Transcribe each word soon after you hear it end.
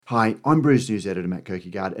Hi, I'm Brews News Editor Matt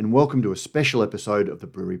Kierkegaard, and welcome to a special episode of the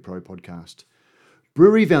Brewery Pro podcast.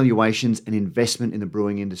 Brewery valuations and investment in the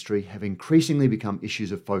brewing industry have increasingly become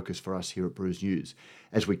issues of focus for us here at Brews News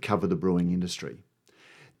as we cover the brewing industry.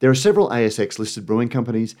 There are several ASX-listed brewing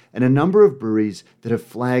companies and a number of breweries that have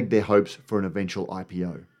flagged their hopes for an eventual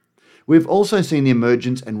IPO. We've also seen the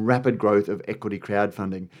emergence and rapid growth of equity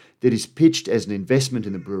crowdfunding that is pitched as an investment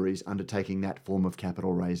in the breweries undertaking that form of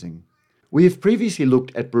capital raising. We have previously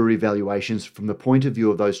looked at brewery valuations from the point of view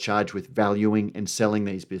of those charged with valuing and selling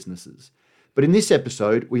these businesses. But in this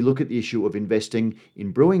episode, we look at the issue of investing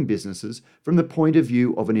in brewing businesses from the point of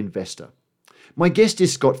view of an investor. My guest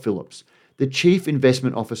is Scott Phillips, the Chief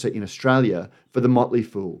Investment Officer in Australia for The Motley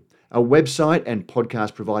Fool, a website and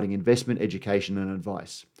podcast providing investment education and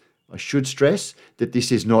advice. I should stress that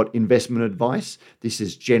this is not investment advice. This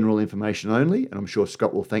is general information only, and I'm sure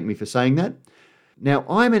Scott will thank me for saying that. Now,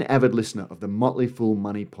 I'm an avid listener of the Motley Fool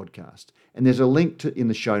Money podcast, and there's a link in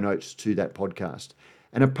the show notes to that podcast.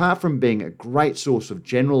 And apart from being a great source of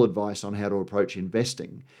general advice on how to approach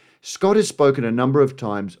investing, Scott has spoken a number of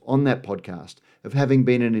times on that podcast of having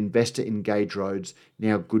been an investor in Gage Road's,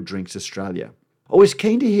 now Good Drinks Australia. I was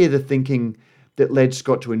keen to hear the thinking that led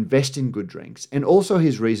Scott to invest in Good Drinks and also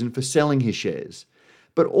his reason for selling his shares,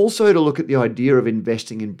 but also to look at the idea of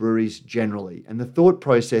investing in breweries generally and the thought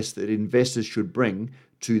process that investors should bring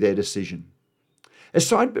to their decision.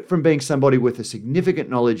 Aside from being somebody with a significant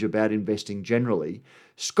knowledge about investing generally,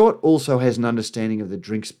 Scott also has an understanding of the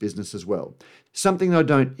drinks business as well, something I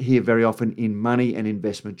don't hear very often in money and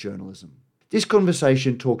investment journalism. This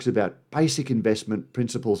conversation talks about basic investment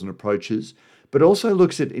principles and approaches, but also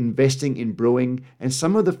looks at investing in brewing and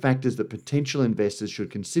some of the factors that potential investors should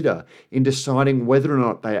consider in deciding whether or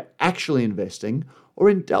not they are actually investing or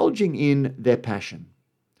indulging in their passion.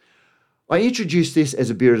 I introduced this as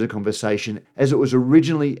a beer as a conversation as it was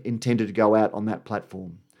originally intended to go out on that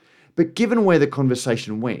platform. But given where the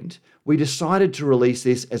conversation went, we decided to release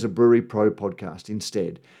this as a Brewery Pro podcast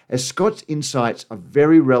instead, as Scott's insights are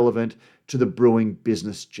very relevant to the brewing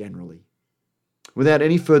business generally. Without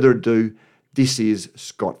any further ado, this is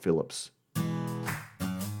Scott Phillips.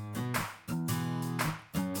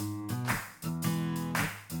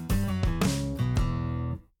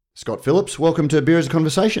 Scott Phillips, welcome to Beer as a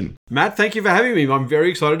Conversation. Matt, thank you for having me. I'm very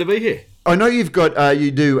excited to be here. I know you've got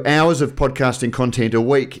you do hours of podcasting content a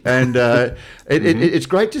week, and it's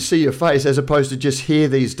great to see your face as opposed to just hear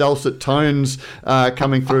these dulcet tones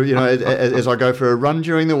coming through. You know, as I go for a run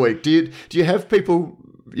during the week. Do you have people?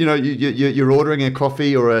 You know, you're ordering a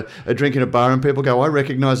coffee or a drink in a bar and people go, I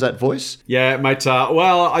recognise that voice? Yeah, mate.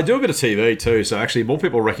 Well, I do a bit of TV too, so actually more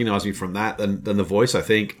people recognise me from that than the voice, I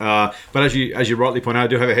think. But as you rightly point out, I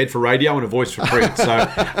do have a head for radio and a voice for print, so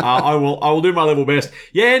I will do my level best.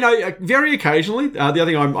 Yeah, no, very occasionally. The other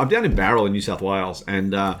thing, I'm down in Barrel in New South Wales,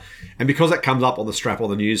 and because that comes up on the strap on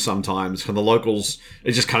the news sometimes, from the locals,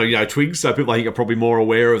 it just kind of twigs. So people I think are probably more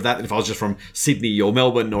aware of that than if I was just from Sydney or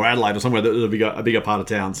Melbourne or Adelaide or somewhere that was a bigger part of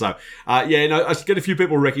town. So, I get a few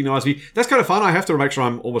people recognise me. That's kind of fun. I have to make sure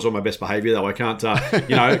I'm always on my best behaviour, though. I can't,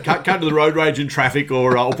 can't do the road rage in traffic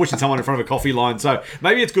or pushing someone in front of a coffee line. So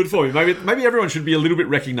maybe it's good for me. Maybe everyone should be a little bit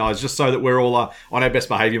recognised just so that we're all on our best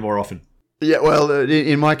behaviour more often. Yeah, well,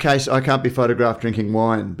 in my case, I can't be photographed drinking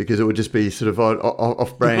wine because it would just be sort of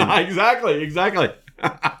off-brand. Exactly.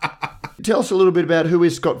 Tell us a little bit about who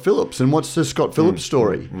is Scott Phillips and what's the Scott Phillips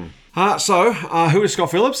story? Who is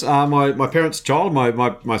Scott Phillips? My parents' child,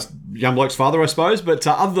 my young bloke's father, I suppose. But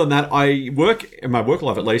other than that, I work, in my work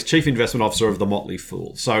life at least, Chief Investment Officer of The Motley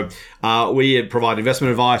Fool. So we provide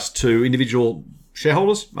investment advice to individual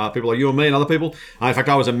shareholders, people like you and me and other people. In fact,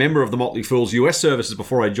 I was a member of The Motley Fool's US services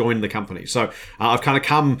before I joined the company. So I've kind of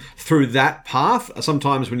come through that path.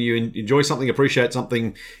 Sometimes when you enjoy something, appreciate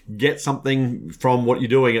something, get something from what you're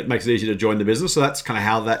doing, it makes it easy to join the business. So that's kind of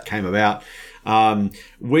how that came about.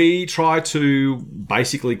 We try to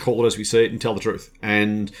basically call it as we see it and tell the truth.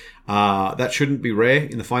 And that shouldn't be rare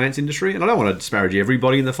in the finance industry. And I don't want to disparage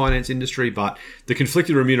everybody in the finance industry, but the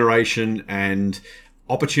conflicted remuneration and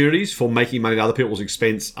opportunities for making money at other people's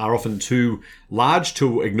expense are often too large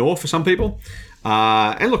to ignore for some people.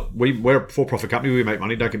 And look, we're a for-profit company. We make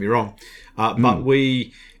money, don't get me wrong. But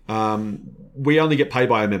we only get paid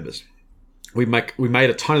by our members. We made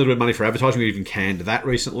a tiny little bit of money for advertising. We even canned that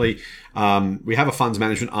recently. We have a funds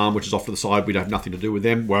management arm, which is off to the side. We don't have nothing to do with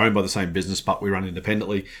them. We're owned by the same business, but we run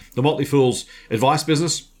independently. The Motley Fool's advice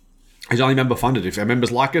business, is only member funded. If our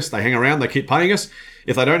members like us, they hang around, they keep paying us.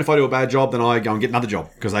 If they don't, if I do a bad job, then I go and get another job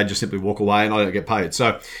because they just simply walk away and I don't get paid.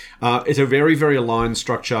 So it's a very, very aligned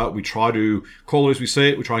structure. We try to call it as we see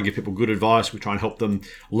it. We try and give people good advice. We try and help them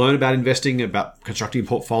learn about investing, about constructing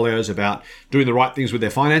portfolios, about doing the right things with their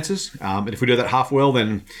finances. And if we do that half well,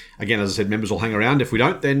 then again, as I said, members will hang around. If we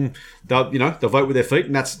don't, then they'll vote with their feet,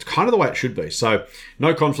 and that's kind of the way it should be. So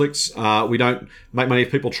no conflicts. We don't make money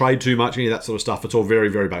if people trade too much, any of that sort of stuff. It's all very,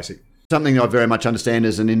 very basic. Something I very much understand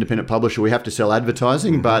as an independent publisher, we have to sell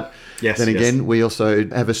advertising, but then again, we also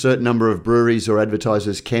have a certain number of breweries or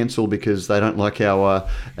advertisers cancel because they don't like our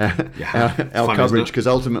coverage, because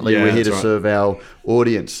ultimately we're here to serve our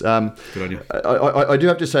audience. Good on you. I do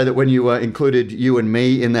have to say that when you included you and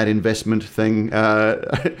me in that investment thing,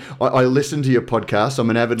 I listened to your podcast. I'm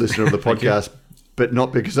an avid listener of the podcast. But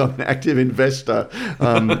not because I'm an active investor.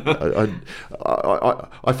 I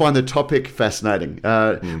find the topic fascinating,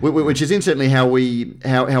 which is incidentally how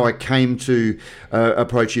I came to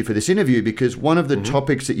approach you for this interview, because one of the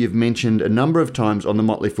topics that you've mentioned a number of times on the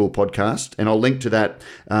Motley Fool podcast, and I'll link to that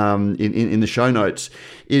in the show notes,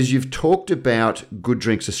 is you've talked about Good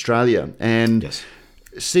Drinks Australia. And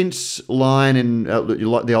since Lion and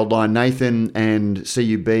the old Lion Nathan and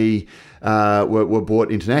CUB were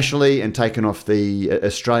bought internationally and taken off the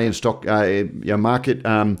Australian stock market,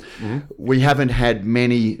 we haven't had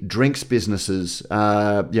many drinks businesses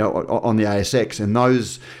on the ASX, and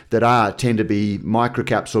those that tend to be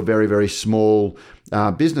microcaps or very, very small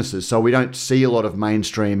businesses. So we don't see a lot of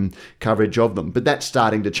mainstream coverage of them, but that's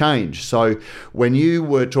starting to change. So when you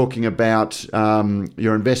were talking about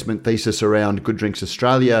your investment thesis around Good Drinks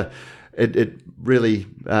Australia, it really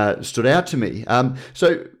stood out to me.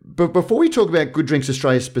 But before we talk about Good Drinks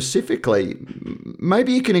Australia specifically,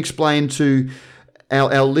 maybe you can explain to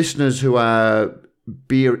our listeners who are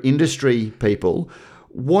beer industry people,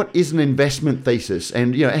 what is an investment thesis,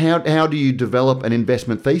 and how do you develop an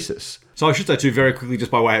investment thesis? So I should say too, very quickly,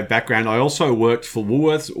 just by way of background, I also worked for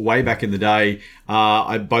Woolworths way back in the day,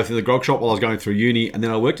 both in the grog shop while I was going through uni, and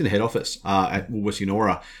then I worked in the head office at Woolworths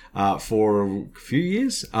Eunora for a few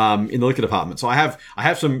years in the liquor department. So I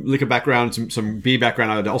have some liquor background, some beer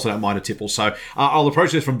background. I also don't mind a tipple. So I'll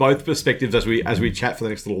approach this from both perspectives as we chat for the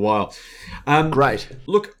next little while. Great.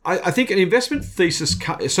 Look, I think an investment thesis.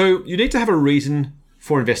 So you need to have a reason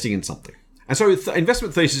for investing in something. And so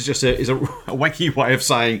investment thesis is a wacky way of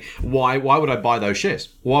saying, why would I buy those shares?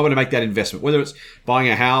 Why would I make that investment? Whether it's buying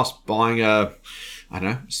a house, buying a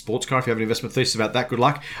sports car. If you have an investment thesis about that, good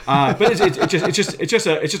luck. But it's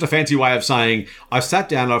just a fancy way of saying I've sat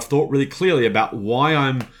down and I've thought really clearly about why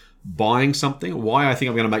I'm buying something, why I think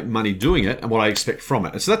I'm going to make money doing it, and what I expect from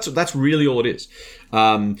it. And so that's really all it is.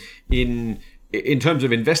 In terms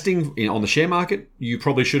of investing on the share market, you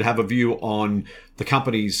probably should have a view on the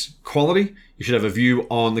company's quality. You should have a view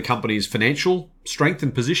on the company's financial strength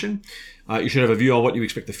and position. You should have a view on what you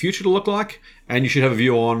expect the future to look like. And you should have a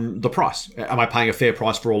view on the price. Am I paying a fair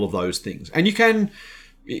price for all of those things? And you can,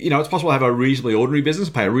 it's possible to have a reasonably ordinary business,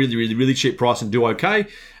 pay a really, really, really cheap price and do okay.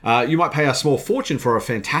 You might pay a small fortune for a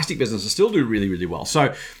fantastic business and still do really, really well.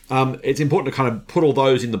 So it's important to kind of put all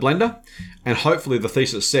those in the blender. And hopefully the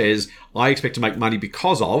thesis says, I expect to make money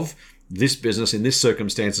because of this business in this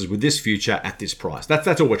circumstances with this future at this price.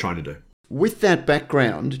 That's all we're trying to do. With that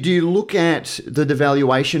background, do you look at the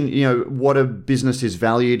devaluation, what a business is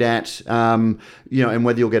valued at, and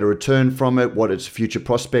whether you'll get a return from it, what its future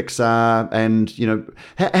prospects are, and,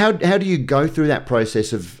 how do you go through that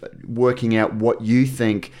process of working out what you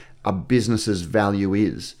think a business's value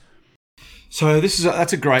is? So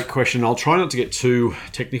that's a great question. I'll try not to get too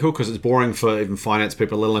technical because it's boring for even finance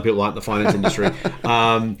people, let alone people like the finance industry.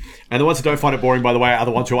 And the ones who don't find it boring, by the way, are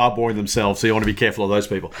the ones who are boring themselves. So you want to be careful of those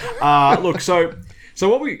people. Look, so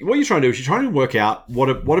what you're trying to do is you're trying to work out what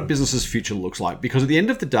a business's future looks like. Because at the end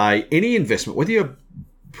of the day, any investment, whether you're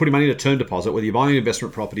putting money in a term deposit, whether you're buying an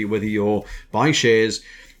investment property, whether you're buying shares,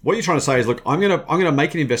 what you're trying to say is, look, I'm gonna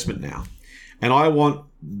make an investment now, and I want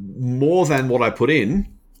more than what I put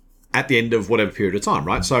in at the end of whatever period of time,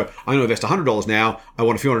 right? So I'm going to invest $100 now. I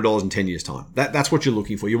want a few $100 in 10 years' time. That's what you're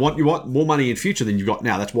looking for. You want more money in future than you've got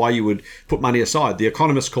now. That's why you would put money aside. The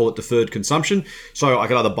economists call it deferred consumption. So I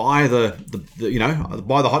could either buy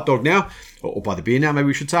buy the hot dog now, or buy the beer now, maybe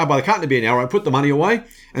we should say. I buy the carton of beer now, or I put the money away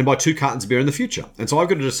and buy 2 cartons of beer in the future. And so I've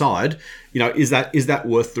got to decide, is that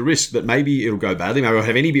worth the risk that maybe it'll go badly? Maybe I won't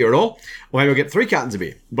have any beer at all, or maybe I'll get 3 cartons of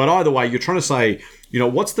beer. But either way, you're trying to say,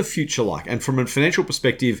 what's the future like? And from a financial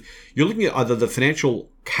perspective, you're looking at either the financial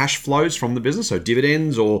cash flows from the business, so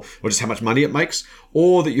dividends or just how much money it makes,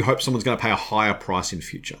 or that you hope someone's going to pay a higher price in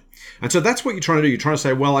future. And so that's what you're trying to do. You're trying to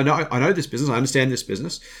say, well, I know this business. I understand this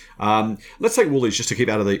business. Let's take Woolies just to keep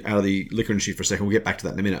out of the liquor industry for a second. We'll get back to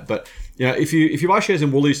that in a minute. But if you buy shares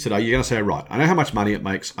in Woolies today, you're going to say, right, I know how much money it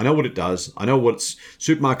makes. I know what it does. I know what its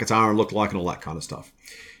supermarkets are and look like and all that kind of stuff.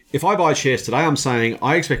 If I buy shares today, I'm saying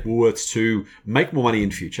I expect Woolworths to make more money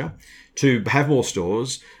in future, to have more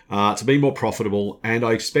stores, to be more profitable, and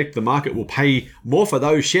I expect the market will pay more for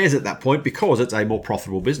those shares at that point because it's a more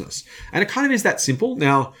profitable business. And it kind of is that simple.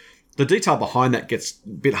 Now, the detail behind that gets a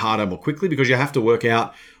bit harder more quickly because you have to work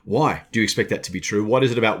out why do you expect that to be true? What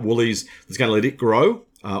is it about Woolies that's going to let it grow?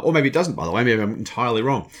 Or maybe it doesn't, by the way. Maybe I'm entirely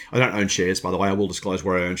wrong. I don't own shares, by the way. I will disclose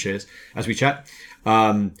where I own shares as we chat.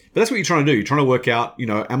 But that's what you're trying to do. You're trying to work out,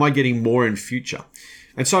 am I getting more in future?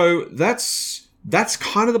 And so that's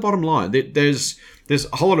kind of the bottom line. There's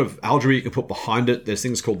a whole lot of algebra you can put behind it. There's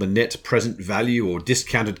things called the net present value or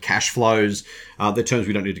discounted cash flows. They're terms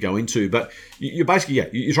we don't need to go into. But you're basically,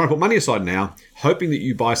 you're trying to put money aside now, hoping that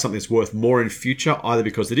you buy something that's worth more in future, either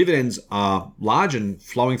because the dividends are large and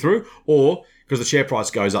flowing through, or because the share price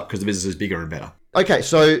goes up because the business is bigger and better. Okay,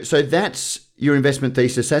 so that's your investment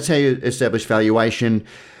thesis. That's how you establish valuation.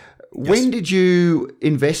 Yes. When did you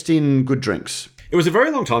invest in Good Drinks? It was a very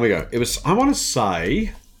long time ago. It was, I want to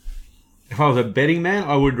say, if I was a betting man,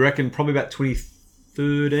 I would reckon probably about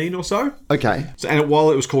 2013 or so. Okay.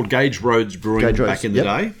 While it was called Gage Roads Brewing back in the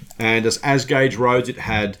day. And as Gage Roads, it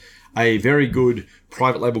had a very good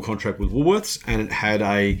private label contract with Woolworths, and it had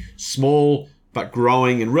a small but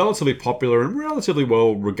growing and relatively popular and relatively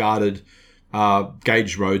well-regarded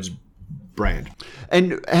Gage Roads brand.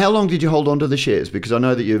 And how long did you hold on to the shares? Because I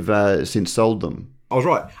know that you've since sold them. I was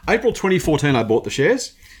right. April 2014, I bought the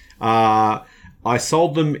shares. I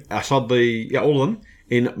sold them. I sold all of them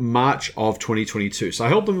in March of 2022. So I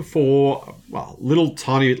held them for a little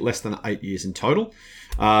tiny bit less than 8 years in total.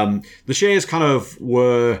 The shares kind of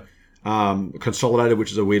were consolidated,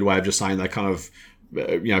 which is a weird way of just saying they kind of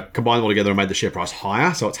combined them all together and made the share price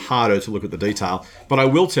higher. So it's harder to look at the detail. But I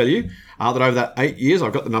will tell you that over that 8 years,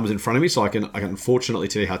 I've got the numbers in front of me, so I can unfortunately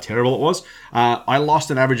tell you how terrible it was. I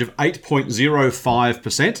lost an average of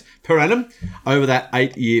 8.05% per annum over that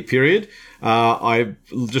 8 year period. I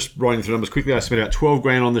just writing through numbers quickly. I spent about 12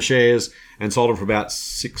 grand on the shares and sold them for about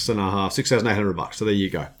 $6,800. So there you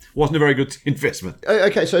go. Wasn't a very good investment.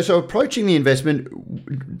 Okay, so approaching the investment,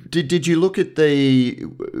 did you look at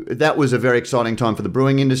that was a very exciting time for the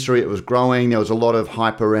brewing industry. It was growing. There was a lot of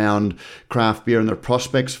hype around craft beer and the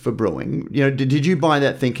prospects for brewing. Did you buy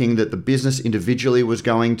that thinking that the business individually was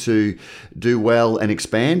going to do well and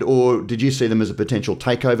expand, or did you see them as a potential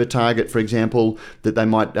takeover target, for example, that they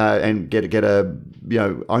might and get a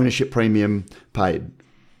ownership premium paid?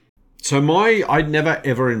 So I'd never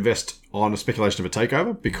ever invest on a speculation of a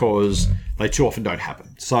takeover because they too often don't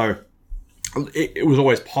happen. So it was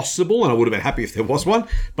always possible, and I would have been happy if there was one,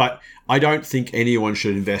 but I don't think anyone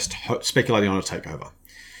should invest speculating on a takeover.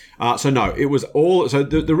 So no, it was all. So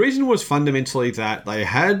the reason was fundamentally that they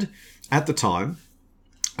had at the time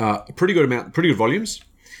pretty good volumes.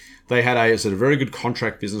 They had a very good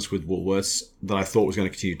contract business with Woolworths that I thought was going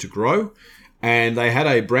to continue to grow. And they had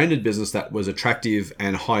a branded business that was attractive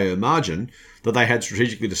and higher margin that they had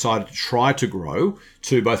strategically decided to try to grow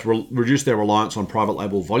to both reduce their reliance on private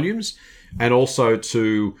label volumes and also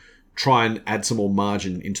to try and add some more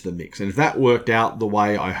margin into the mix. And if that worked out the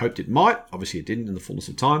way I hoped it might, obviously it didn't in the fullness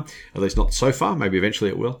of time, at least not so far, maybe eventually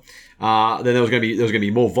it will, then there was going to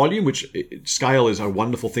be more volume, which scale is a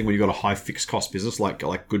wonderful thing when you've got a high fixed cost business like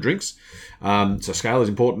Good Drinks. So scale is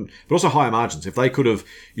important, but also higher margins. If they could have,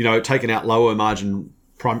 taken out lower margin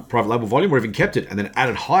private label volume or even kept it and then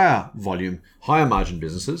added higher volume, higher margin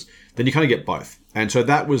businesses, then you kind of get both. And so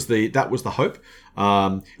that was the hope.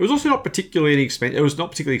 It was also not particularly expensive. It was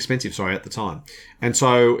not particularly expensive, at the time. And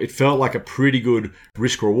so it felt like a pretty good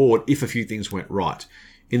risk reward if a few things went right.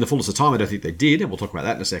 In the fullness of time, I don't think they did, and we'll talk about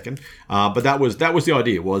that in a second. But that was the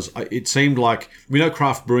idea. It seemed like we know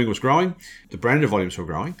craft brewing was growing, the branded volumes were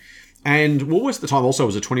growing, and Woolworths at the time also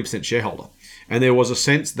was a 20% shareholder. And there was a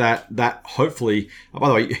sense that hopefully, by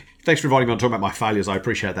the way, thanks for inviting me on to talk about my failures. I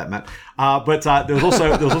appreciate that, Matt. But there was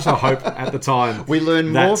also hope at the time. We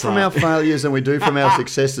learn more from our failures than we do from our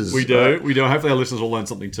successes. We do. Hopefully our listeners will learn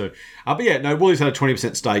something too. Woolies had a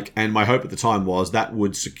 20% stake, and my hope at the time was that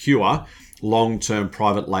would secure long-term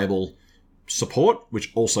private label support,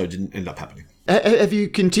 which also didn't end up happening. Have you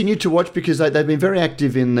continued to watch, because they've been very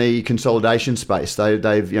active in the consolidation space?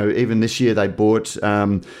 They've even this year they bought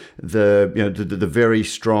the very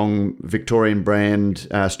strong Victorian brand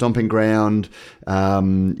Stomping Ground.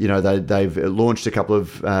 They've launched a couple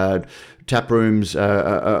of tap rooms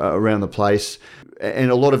around the place.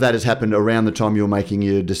 and a lot of that has happened around the time you were making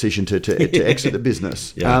your decision to exit the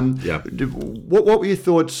business. What were your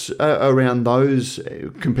thoughts around those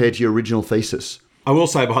compared to your original thesis? I will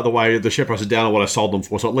say, by the way, the share price is down on what I sold them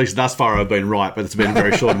for, so at least thus far I've been right, but it's been a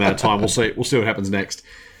very short amount of time. We'll see what happens next.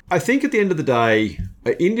 I think at the end of the day,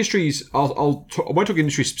 industries, I won't talk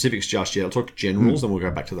industry specifics just yet. I'll talk generals, then we'll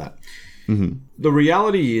go back to that. Mm-hmm. The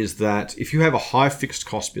reality is that if you have a high fixed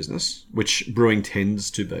cost business, which brewing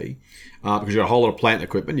tends to be, because you've got a whole lot of plant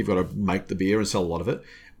equipment, you've got to make the beer and sell a lot of it,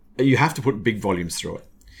 you have to put big volumes through it.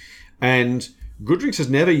 And Good Drinks has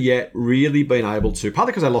never yet really been able to,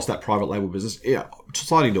 partly because they lost that private label business,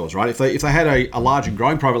 sliding doors, right? If they had a large and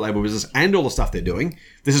growing private label business and all the stuff they're doing,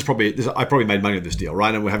 I probably made money with this deal,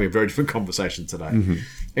 right? And we're having a very different conversation today. Mm-hmm.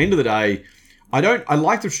 End of the day, I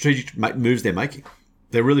like the strategic moves they're making.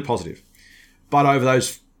 They're really positive. But over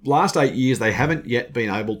those last 8 years, they haven't yet been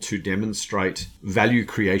able to demonstrate value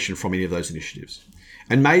creation from any of those initiatives.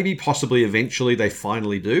 And maybe, possibly, eventually, they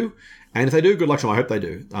finally do. And if they do, good luck to them. I hope they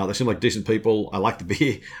do. They seem like decent people. I like the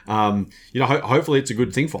beer. Hopefully it's a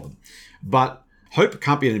good thing for them. But hope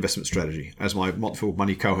can't be an investment strategy, as my Motley Fool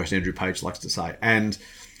Money co-host Andrew Page likes to say. And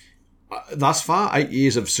thus far, 8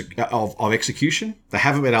 years of execution, they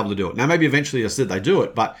haven't been able to do it. Now, maybe eventually, as I said, they do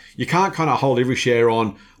it, but you can't kind of hold every share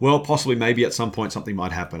on, well, possibly maybe at some point something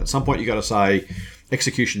might happen. At some point, you got to say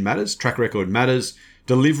execution matters, track record matters,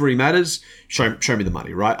 delivery matters. Show me the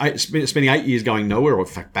money, right? Spending 8 years going nowhere, or in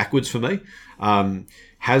fact backwards for me,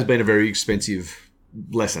 has been a very expensive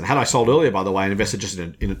lesson. Had I sold earlier, by the way, and invested just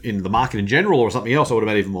in the market in general or something else, I would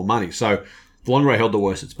have made even more money. So the longer I held, the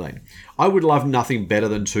worse it's been. I would love nothing better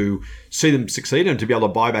than to see them succeed and to be able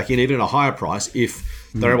to buy back in even at a higher price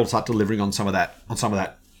if they're able to start delivering on some of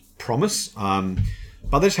that promise.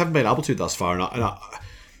 But they just haven't been able to thus far. And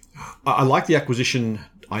I like the acquisition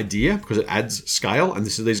idea because it adds scale, and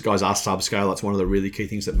these guys are subscale. That's one of the really key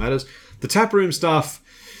things that matters. The taproom stuff,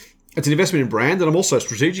 it's an investment in brand, and I'm also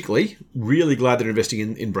strategically really glad they're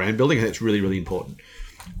investing in brand building. I think it's really, really important.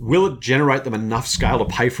 Will it generate them enough scale to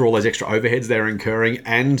pay for all those extra overheads they're incurring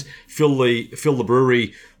and fill the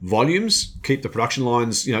brewery volumes, keep the production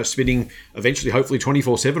lines, spinning eventually, hopefully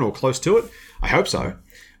 24/7 or close to it? I hope so.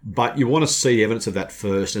 But you want to see evidence of that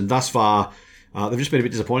first, and thus far, they've just been a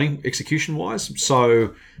bit disappointing execution-wise.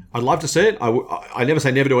 So I'd love to see it. I never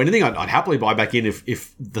say never do anything. I'd happily buy back in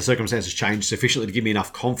if the circumstances change sufficiently to give me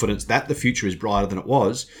enough confidence that the future is brighter than it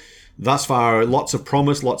was. Thus far, lots of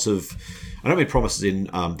promise, I don't mean promises in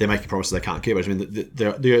they're making promises they can't keep. I mean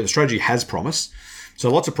the strategy has promise. So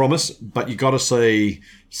lots of promise, but you've got to see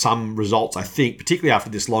some results, I think, particularly after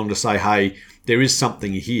this long, to say, hey, there is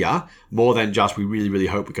something here more than just we really, really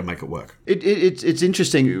hope we can make it work. It's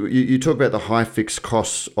interesting. You talk about the high fixed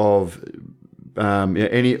costs of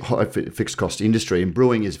any high fixed cost industry, and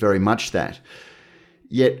brewing is very much that.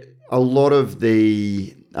 Yet a lot of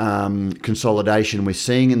the consolidation we're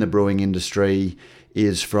seeing in the brewing industry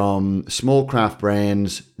is from small craft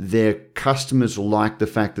brands. Their customers like the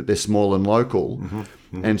fact that they're small and local,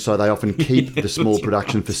 and so they often keep the small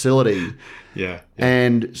production facility. Yeah.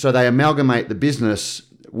 And so they amalgamate the business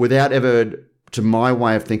without ever, to my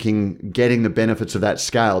way of thinking, getting the benefits of that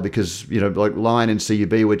scale, because, like Lion and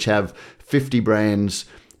CUB, which have 50 brands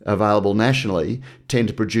available nationally, tend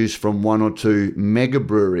to produce from one or two mega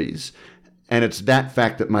breweries. And it's that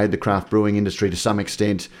fact that made the craft brewing industry to some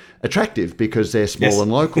extent attractive, because they're small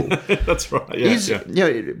and local. That's right.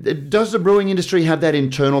 Yeah, does the brewing industry have that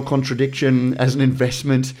internal contradiction as an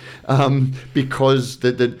investment, because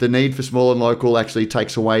the need for small and local actually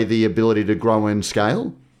takes away the ability to grow and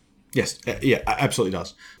scale? Yes, yeah, absolutely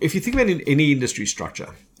does. If you think about any industry structure,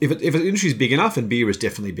 if an industry is big enough, and beer is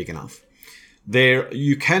definitely big enough,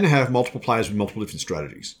 you can have multiple players with multiple different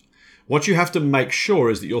strategies. What you have to make sure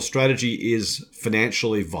is that your strategy is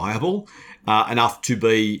financially viable enough to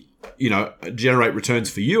be, generate returns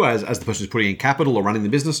for you as the person who's putting in capital or running the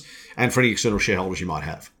business, and for any external shareholders you might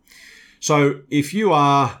have. So if you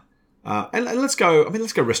are, and let's go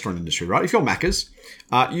restaurant industry, right? If you're Macca's,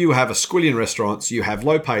 you have a squillion restaurants, you have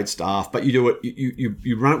low paid staff, but you do it,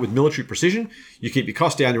 you run it with military precision. You keep your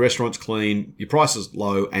costs down, your restaurant's clean, your price is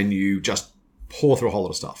low, and you just pour through a whole lot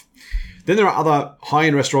of stuff. Then there are other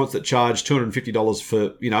high-end restaurants that charge $250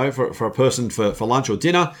 for a person for lunch or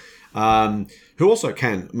dinner, who also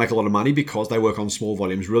can make a lot of money because they work on small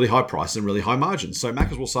volumes, really high prices and really high margins. So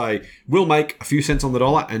Macca's will say, we'll make a few cents on the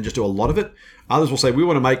dollar and just do a lot of it. Others will say, we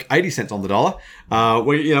want to make 80 cents on the dollar.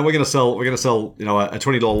 We're going to sell a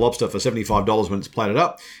 $20 lobster for $75 when it's plated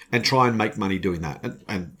up, and try and make money doing that.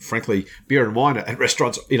 And frankly, beer and wine at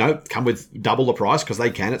restaurants, come with double the price because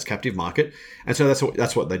they can. It's captive market, and so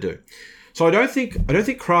that's what they do. So I don't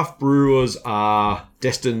think craft brewers are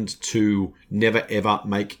destined to never ever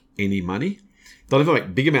make any money. They'll never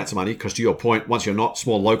make big amounts of money because, to your point, once you're not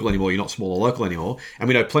small local anymore, you're not small or local anymore. And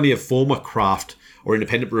we know plenty of former craft or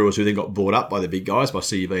independent brewers who then got bought up by the big guys, by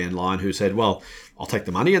CUB and Lion, who said, well, I'll take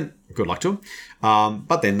the money and good luck to them.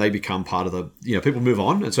 But then they become part of people move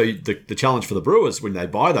on. And so the challenge for the brewers when they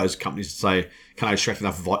buy those companies is to say, can I extract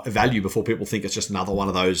enough value before people think it's just another one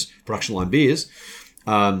of those production line beers?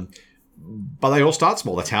 But they all start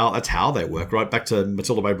small. That's how they work, right? Back to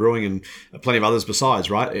Matilda Bay Brewing and plenty of others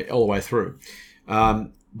besides, right? All the way through.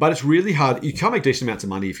 But it's really hard. You can't make decent amounts of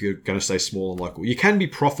money if you're going to stay small and local. You can be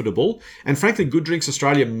profitable. And frankly, Good Drinks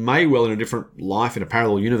Australia may well, in a different life, in a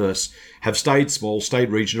parallel universe, have stayed small, stayed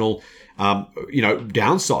regional,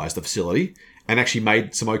 downsized the facility and actually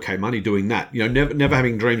made some okay money doing that. Never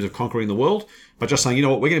having dreams of conquering the world, but just saying, you know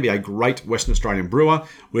what, we're going to be a great Western Australian brewer.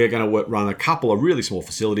 We're going to run a couple of really small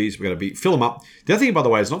facilities. We're going to fill them up. The other thing, by the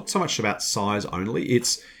way, is not so much about size only.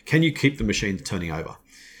 It's, can you keep the machine turning over?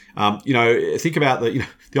 Think about the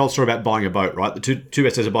old story about buying a boat, right? The two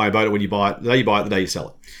best ways of buying a boat are when you buy it, the day you buy it, the day you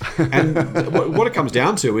sell it. And what it comes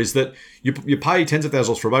down to is that you pay tens of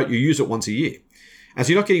thousands for a boat, you use it once a year. And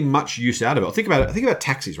so you're not getting much use out of it. Think about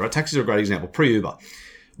taxis, right? Taxis are a great example, pre-Uber.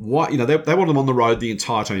 They want them on the road the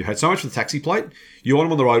entire time. You've paid so much for the taxi plate, you want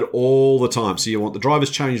them on the road all the time. So you want the drivers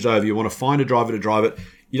changed over, you want to find a driver to drive it.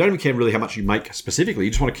 You don't even care really how much you make specifically.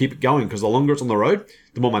 You just want to keep it going because the longer it's on the road,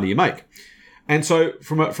 the more money you make. And so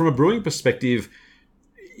from a brewing perspective,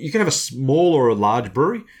 you can have a small or a large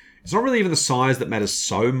brewery. It's not really even the size that matters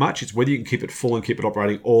so much. It's whether you can keep it full and keep it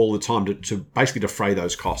operating all the time to basically defray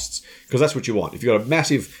those costs. Because that's what you want. If you've got a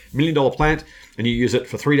massive $1 million plant and you use it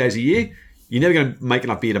for 3 days a year, you're never going to make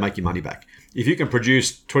enough beer to make your money back. If you can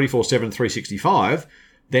produce 24/7, 365,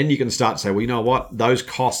 then you can start to say, well, you know what? Those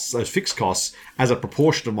costs, those fixed costs, as a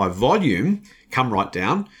proportion of my volume, come right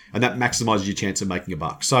down. And that maximizes your chance of making a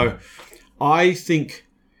buck. So I think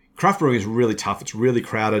craft brewing is really tough. It's really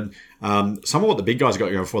crowded. Some of what the big guys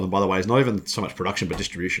got going for them, by the way, is not even so much production, but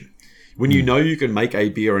distribution. When you know you can make a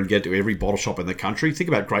beer and get to every bottle shop in the country, think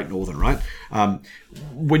about Great Northern, right?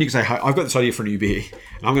 When you can say, hey, I've got this idea for a new beer,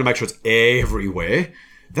 and I'm going to make sure it's everywhere,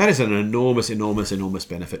 that is an enormous, enormous, enormous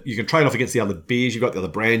benefit. You can trade off against the other beers you've got, the other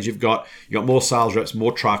brands you've got more sales reps,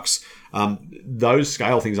 more trucks. Those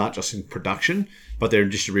scale things aren't just in production, but they're in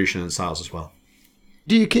distribution and sales as well.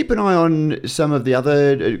 Do you keep an eye on some of the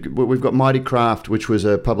other? We've got Mighty Craft, which was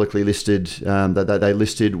a publicly listed. That they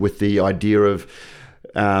listed with the idea of.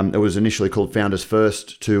 It was initially called Founders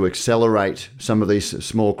First to accelerate some of these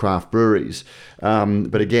small craft breweries,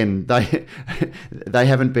 but again, they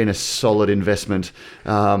haven't been a solid investment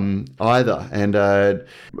either. And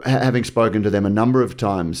having spoken to them a number of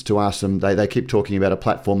times to ask them, they keep talking about a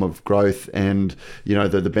platform of growth and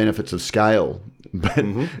the benefits of scale. But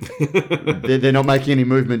they're not making any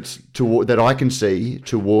movements that I can see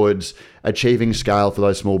towards achieving scale for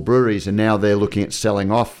those small breweries. And now they're looking at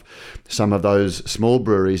selling off some of those small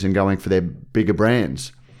breweries and going for their bigger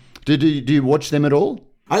brands. Do you watch them at all?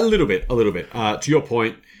 A little bit. To your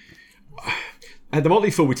point, at the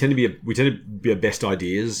Motley Fool, we tend to be a best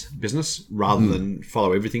ideas business rather than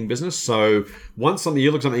follow everything business. So once something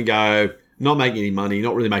you look at something and go, not making any money,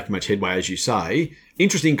 not really making much headway, as you say.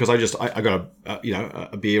 Interesting because I got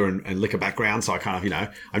a beer and liquor background, so I kind of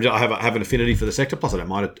I have an affinity for the sector. Plus, I don't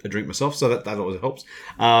mind a drink myself, so that always helps.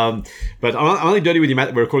 But I'm only dirty with you,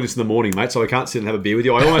 Matt. We're recording this in the morning, mate, so I can't sit and have a beer with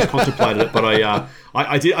you. I almost contemplated it, but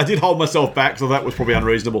I did hold myself back, so that was probably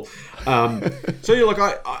unreasonable. So you're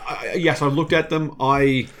like, yes, I've looked at them.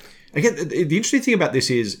 Again, the interesting thing about this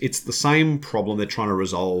is it's the same problem they're trying to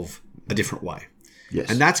resolve a different way. Yes.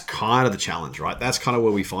 And that's kind of the challenge, right? That's kind of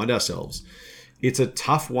where we find ourselves. It's a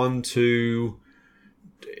tough thing to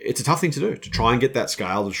do, to try and get that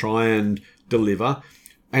scale, to try and deliver.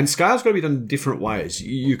 And scale's got to be done in different ways.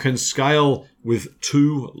 You can scale with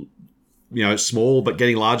two, small but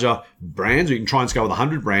getting larger brands. You can try and scale with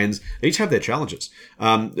 100 brands. They each have their challenges.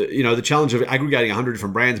 The challenge of aggregating 100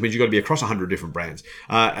 different brands means you've got to be across 100 different brands.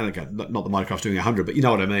 And again, not that Microsoft's doing 100, but you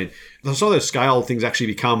know what I mean. So those scale things actually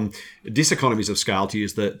become diseconomies of scale, to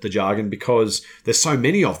use the jargon, because there's so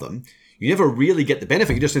many of them. You never really get the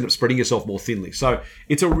benefit. You just end up spreading yourself more thinly. So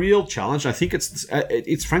it's a real challenge. I think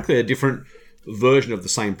it's frankly a different version of the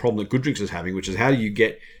same problem that Good Drinks is having, which is how do you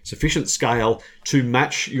get sufficient scale to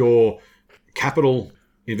match your capital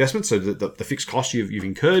investment, so the fixed costs you've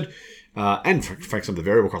incurred, and frankly some of the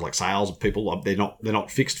variable costs like sales of people, they're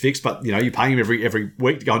not fixed, but you're paying them every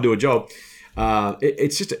week to go and do a job.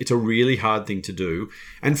 It's a really hard thing to do.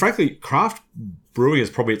 And frankly, craft brewing is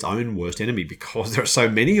probably its own worst enemy because there are so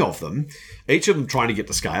many of them, each of them trying to get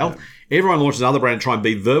to scale. Everyone launches another brand and try and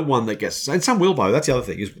be the one that gets, and some will, though. That's the other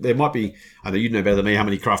thing. Is there might be, I know you know better than me how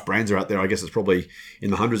many craft brands are out there. I guess it's probably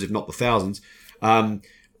in the hundreds, if not the thousands. One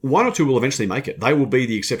or two will eventually make it. They will be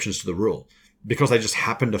the exceptions to the rule because they just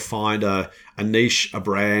happen to find a niche, a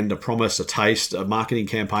brand, a promise, a taste, a marketing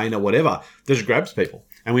campaign, or whatever that just grabs people.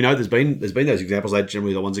 And we know there's been those examples. They're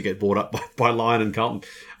generally the ones that get bought up by Lion and Carlton.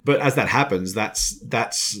 But as that happens, they're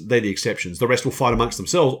the exceptions. The rest will fight amongst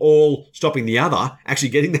themselves, all stopping the other actually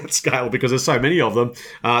getting that scale because there's so many of them.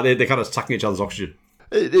 They're kind of sucking each other's oxygen.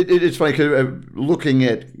 It's funny because looking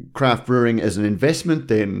at craft brewing as an investment,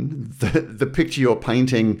 then the picture you're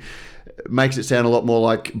painting makes it sound a lot more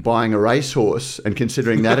like buying a racehorse and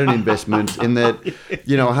considering that an investment in that,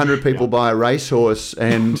 100 people buy a racehorse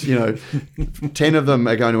and, 10 of them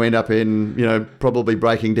are going to end up in, probably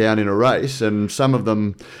breaking down in a race. And some of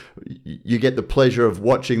them, you get the pleasure of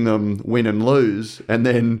watching them win and lose. And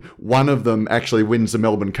then one of them actually wins the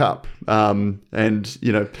Melbourne Cup.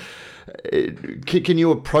 Can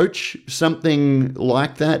you approach something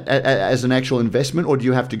like that as an actual investment, or do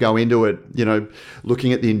you have to go into it,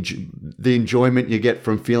 looking at the enjoyment you get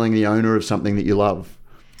from feeling the owner of something that you love?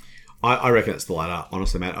 I reckon it's the latter,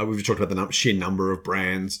 honestly, Matt. We've talked about the sheer number of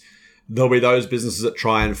brands. There'll be those businesses that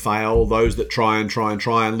try and fail, those that try and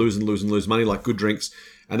lose money, like Good Drinks,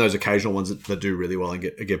 and those occasional ones that do really well and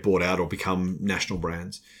get bought out or become national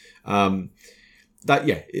brands. An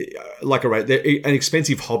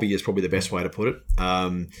expensive hobby is probably the best way to put it.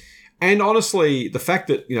 And honestly, the fact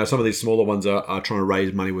that some of these smaller ones are trying to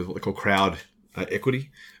raise money with what they call crowd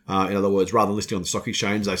equity. In other words, rather than listing on the stock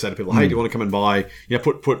exchange, they say to people, "Hey, do you want to come and buy?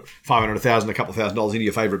 Put $500,000, a couple of $1,000s into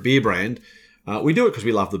your favorite beer brand." We do it because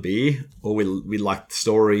we love the beer or we like the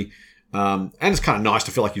story. And it's kind of nice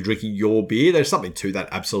to feel like you're drinking your beer. There's something to that,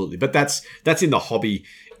 absolutely. But that's in the hobby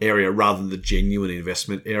area rather than the genuine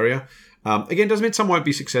investment area. Again, doesn't mean some won't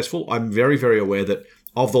be successful. I'm very, very aware that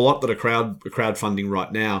of the lot that are crowdfunding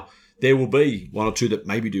right now, there will be one or two that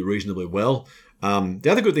maybe do reasonably well. The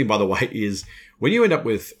other good thing, by the way, is when you end up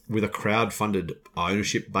with a crowd-funded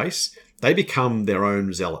ownership base, they become their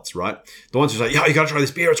own zealots, right? The ones who say, "Yeah, you got to try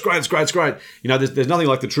this beer. It's great. There's nothing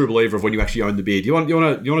like the true believer of when you actually own the beer. Do you want a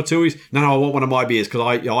Tooheys? No, I want one of my beers because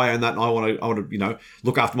I own that and I want to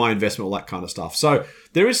look after my investment, all that kind of stuff. So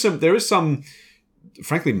there is some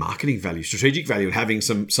frankly, marketing value, strategic value in having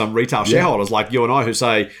some retail shareholders like you and I who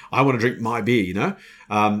say, "I want to drink my beer,"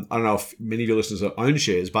 I don't know if many of your listeners own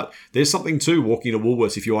shares, but there's something to walking to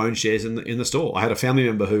Woolworths if you own shares in the store. I had a family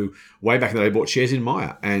member who, way back in the day, bought shares in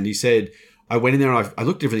Myer, and he said, I went in there and I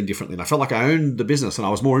looked at everything differently, and I felt like I owned the business and I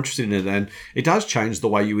was more interested in it, and it does change the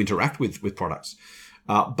way you interact with products.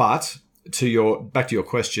 But back to your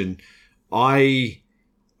question,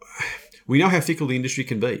 we know how fickle the industry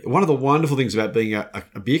can be. One of the wonderful things about being a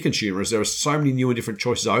beer consumer is there are so many new and different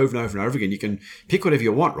choices over and over and over again. You can pick whatever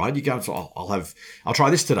you want, right? You go, I'll try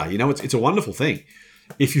this today. It's a wonderful thing.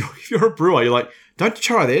 If you're a brewer, you're like, don't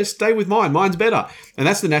try this, stay with mine. Mine's better. And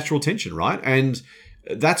that's the natural tension, right? And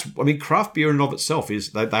craft beer in and of itself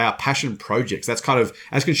is they are passion projects. That's kind of,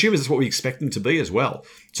 as consumers, that's what we expect them to be as well.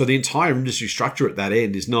 So the entire industry structure at that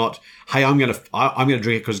end is not, hey, I'm going to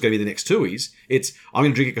drink it because it's going to be the next Tooheys. It's, I'm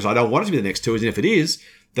going to drink it because I don't want it to be the next Tooheys. And if it is,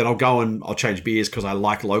 then I'll go and I'll change beers because I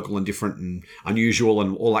like local and different and unusual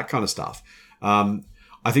and all that kind of stuff.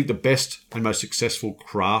 I think the best and most successful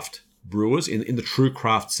craft brewers in the true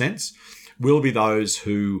craft sense will be those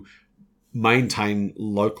who maintain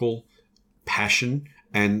local passion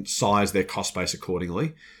and size their cost base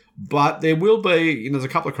accordingly. But there will be, there's a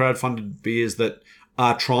couple of crowd-funded beers that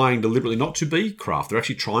are trying deliberately not to be craft. They're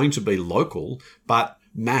actually trying to be local, but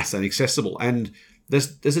mass and accessible. And there's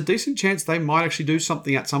a decent chance they might actually do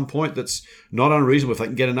something at some point that's not unreasonable if they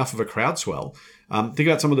can get enough of a crowd swell. Think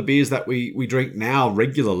about some of the beers that we drink now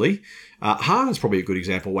regularly. Hahn is probably a good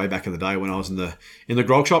example. Way back in the day when I was in the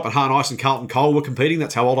grog shop and Hahn Ice and Carlton Cole were competing.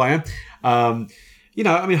 That's how old I am.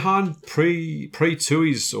 Hahn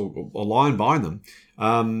pre-Tooheys or Lion buying them,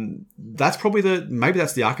 that's probably maybe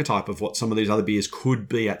that's the archetype of what some of these other beers could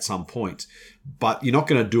be at some point. But you're not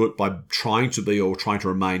going to do it by trying to be or trying to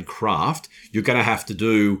remain craft. You're going to have to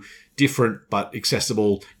do different but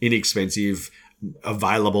accessible, inexpensive,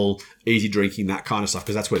 available, easy drinking, that kind of stuff,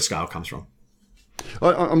 because that's where scale comes from.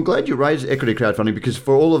 I'm glad you raised equity crowdfunding because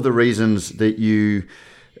for all of the reasons that you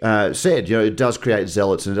said, it does create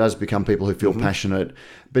zealots and it does become people who feel passionate.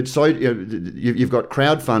 But so you've got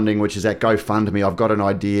crowdfunding, which is that GoFundMe. I've got an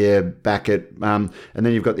idea, back it, and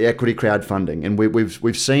then you've got the equity crowdfunding, and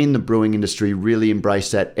we've seen the brewing industry really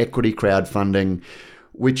embrace that equity crowdfunding,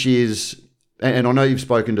 which is. And I know you've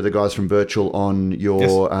spoken to the guys from Virtual on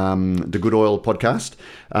your the Good Oil podcast,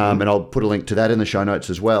 and I'll put a link to that in the show notes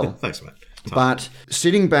as well. Thanks, mate. But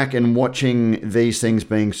sitting back and watching these things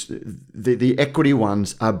being, the equity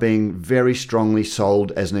ones are being very strongly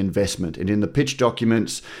sold as an investment. And in the pitch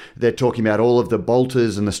documents, they're talking about all of the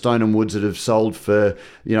Bolters and the Stone & Woods that have sold for,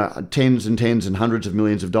 tens and tens and hundreds of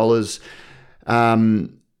millions of dollars.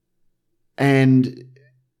 And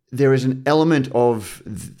there is an element of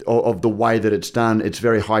the way that it's done. It's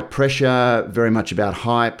very high pressure, very much about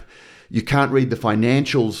hype. You can't read the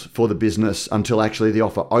financials for the business until actually the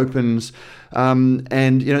offer opens.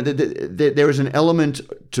 There is an element,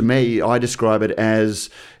 to me, I describe it as,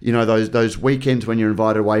 those weekends when you're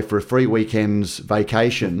invited away for a free weekend's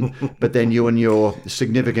vacation, but then you and your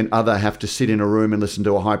significant other have to sit in a room and listen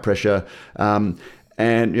to a high pressure, for a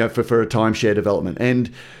timeshare development.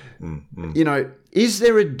 And, is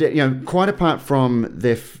there quite apart from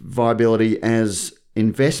their viability as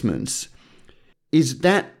investments, is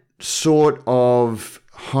that sort of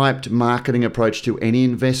hyped marketing approach to any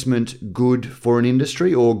investment good for an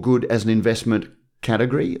industry or good as an investment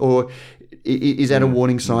category? Or is that a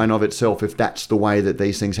warning sign of itself if that's the way that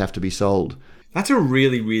these things have to be sold? That's a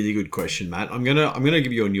really, really good question, Matt. I'm gonna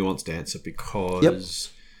give you a nuanced answer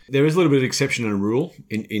because there is a little bit of exception and rule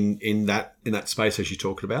in that space as you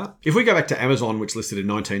talked about. If we go back to Amazon, which listed in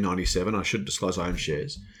 1997, I should disclose I own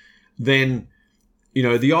shares, then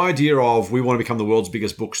the idea of we want to become the world's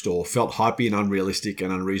biggest bookstore felt hypey and unrealistic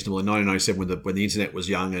and unreasonable in 1997 when the internet was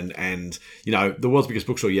young and the world's biggest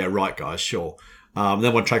bookstore, yeah, right, guys, sure.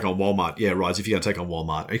 Then want to take on Walmart, yeah, right, if you're going to take on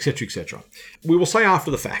Walmart, etc., etc. We will say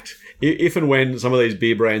after the fact, if and when some of these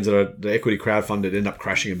beer brands that are the equity crowdfunded end up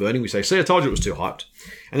crashing and burning, we say, see, I told you it was too hyped.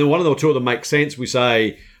 And then one of the two of them make sense, we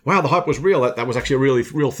say, wow, the hype was real, that was actually a really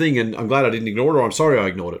real thing, and I'm glad I didn't ignore it, or I'm sorry I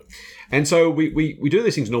ignored it. And so we do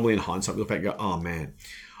these things normally in hindsight. We look back and go, oh, man.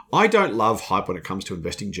 I don't love hype when it comes to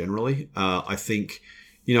investing generally. I think,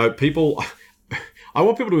 people... I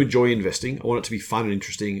want people to enjoy investing. I want it to be fun and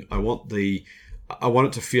interesting. I want it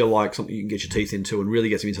to feel like something you can get your teeth into and really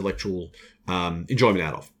get some intellectual enjoyment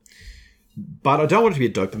out of. But I don't want it to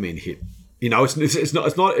be a dopamine hit.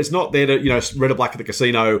 It's not there to, red or black at the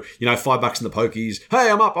casino, $5 in the pokies. Hey,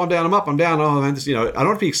 I'm up, I'm down, I'm up, I'm down. Oh man, I don't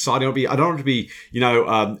want to be exciting. I don't want it to be,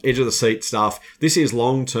 edge of the seat stuff. This is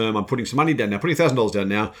long term. I'm putting some money down now, putting $1,000 down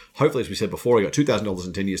now. Hopefully, as we said before, I got $2,000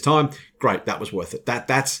 in 10 years time. Great. That was worth it.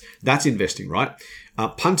 That's investing, right?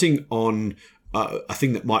 Punting on a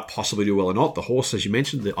thing that might possibly do well or not. The horse, as you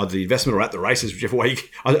mentioned, either the investment or at the races, whichever way,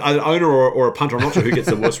 an owner or a punter, I'm not sure who gets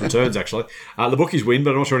the worst returns, actually. The bookies win,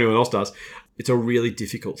 but I'm not sure anyone else does. It's a really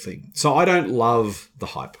difficult thing. So I don't love the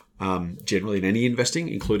hype, generally in any investing,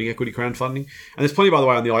 including equity crowdfunding. And there's plenty, by the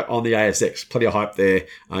way, on the ASX, plenty of hype there.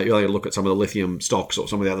 You only look at some of the lithium stocks or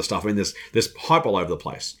some of the other stuff. I mean, there's hype all over the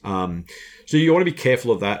place. So you want to be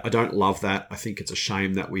careful of that. I don't love that. I think it's a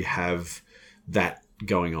shame that we have that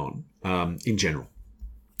going on in general.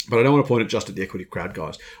 But I don't want to point it just at the equity crowd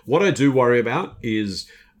guys. What I do worry about is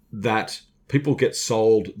that people get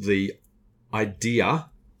sold the idea,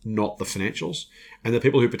 not the financials, and the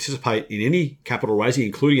people who participate in any capital raising,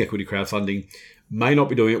 including equity crowdfunding, may not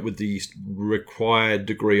be doing it with the required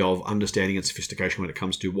degree of understanding and sophistication when it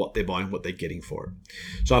comes to what they're buying, what they're getting for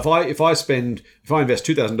it. So if I invest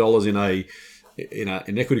 $2,000 in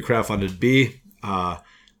an equity crowdfunded beer,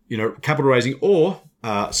 capital raising, or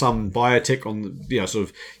some biotech on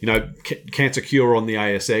cancer cure on the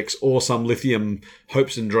ASX, or some lithium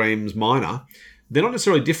hopes and dreams miner, they're not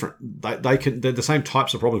necessarily different. They're the same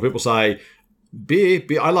types of problems. People say, beer,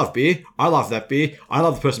 I love beer. I love that beer. I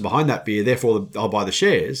love the person behind that beer. Therefore, I'll buy the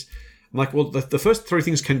shares. I'm like, well, the first three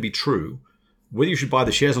things can be true. Whether you should buy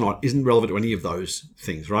the shares or not isn't relevant to any of those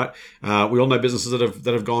things, right? We all know businesses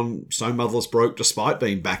that have gone so motherless broke despite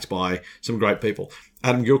being backed by some great people.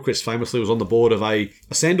 Adam Gilchrist famously was on the board of a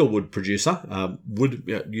sandalwood producer, wood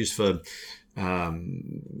used for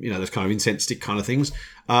those kind of incense stick kind of things.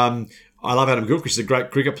 I love Adam Gilchrist. He's a great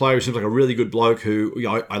cricket player. He seems like a really good bloke who,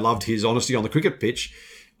 I loved his honesty on the cricket pitch.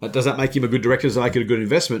 Does that make him a good director? Does that make it a good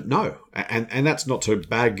investment? No. And that's not to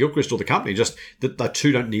bag Gilchrist or the company, just that the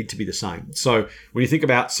two don't need to be the same. So when you think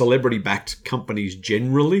about celebrity-backed companies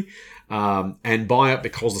generally, and buy it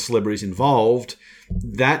because the celebrity's involved,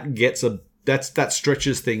 that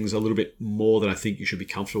stretches things a little bit more than I think you should be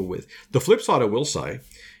comfortable with. The flip side, I will say,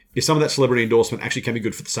 is some of that celebrity endorsement actually can be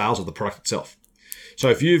good for the sales of the product itself. So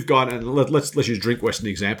if you've got, and let's use Drink West an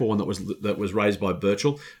example, one that was raised by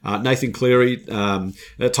Birchall, Nathan Cleary, Tai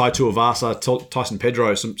Tuivasa, Tyson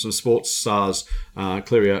Pedro, some sports stars,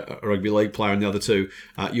 Cleary a rugby league player, and the other two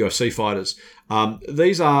UFC fighters.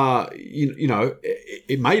 These are,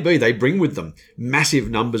 it may be they bring with them massive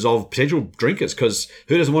numbers of potential drinkers, because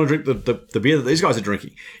who doesn't want to drink the beer that these guys are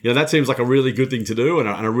drinking? That seems like a really good thing to do and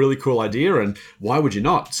a really cool idea, and why would you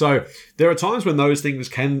not? So there are times when those things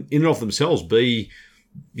can, in and of themselves, be,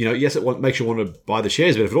 yes, it makes you want to buy the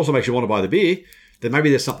shares, but if it also makes you want to buy the beer, then maybe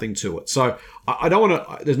there's something to it. So I don't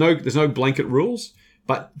want to, there's no blanket rules,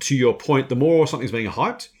 but to your point, the more something's being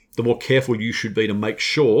hyped, the more careful you should be to make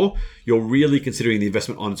sure you're really considering the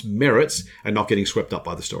investment on its merits and not getting swept up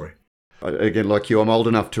by the story. Again, like you, I'm old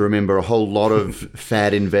enough to remember a whole lot of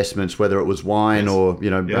fad investments, whether it was wine or,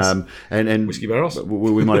 and whiskey barrels.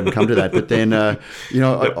 We might even come to that. But then,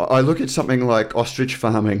 I look at something like ostrich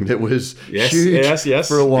farming that was huge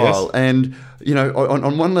for a while. Yes. And,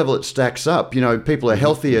 on one level it stacks up. People are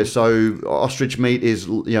healthier, so ostrich meat is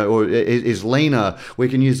leaner. We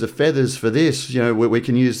can use the feathers for this. We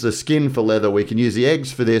can use the skin for leather. We can use the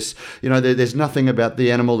eggs for this. There's nothing about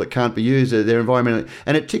the animal that can't be used. They're environmentally,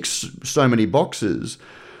 and it ticks so many boxes,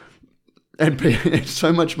 and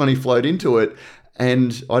so much money flowed into it.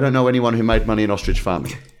 And I don't know anyone who made money in ostrich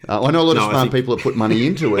farming. I know a lot of smart people that put money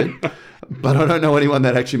into it, but I don't know anyone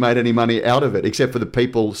that actually made any money out of it, except for the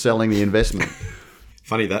people selling the investment.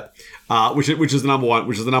 Funny that, which is the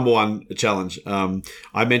number one challenge.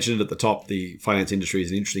 I mentioned at the top, the finance industry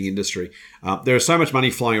is an interesting industry. There is so much money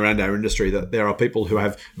flying around our industry that there are people who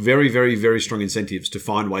have very, very, very strong incentives to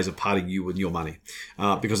find ways of parting you with your money,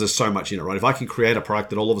 because there's so much in it, right? If I can create a product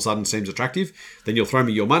that all of a sudden seems attractive, then you'll throw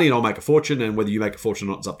me your money and I'll make a fortune, and whether you make a fortune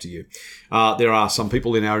or not is up to you. There are some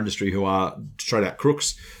people in our industry who are straight out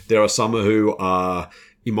crooks. There are some who are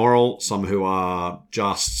immoral, some who are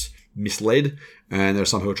just misled, and there are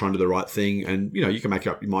some who are trying to do the right thing. And, you can make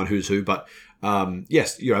up your mind who's who. But,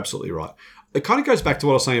 yes, you're absolutely right. It kind of goes back to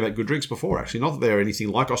what I was saying about good drinks before, actually. Not that they're anything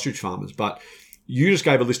like ostrich farmers, but you just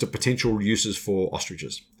gave a list of potential uses for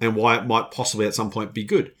ostriches and why it might possibly at some point be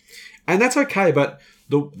good. And that's okay, but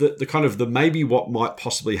the kind of the maybe what might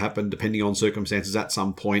possibly happen depending on circumstances at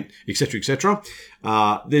some point, et cetera,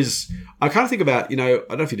 I kind of think about, I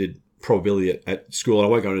don't know if you did probability at school, and I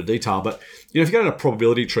won't go into detail, but if you get in a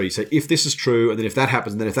probability tree, say if this is true, and then if that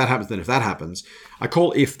happens, and then if that happens, then if that happens, I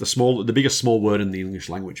call if the biggest small word in the English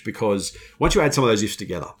language, because once you add some of those ifs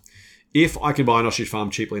together, if I can buy an ostrich farm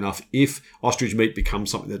cheaply enough, if ostrich meat becomes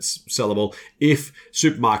something that's sellable, if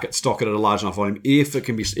supermarkets stock it at a large enough volume, if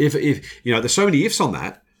there's so many ifs on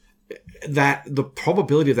that the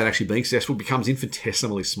probability of that actually being successful becomes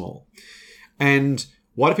infinitesimally small. And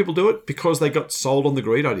why do people do it? Because they got sold on the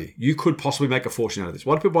greed idea. You could possibly make a fortune out of this.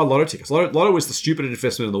 Why do people buy lotto tickets? Lotto is the stupidest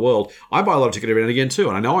investment in the world. I buy a lotto ticket every now and again too,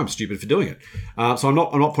 and I know I'm stupid for doing it. So I'm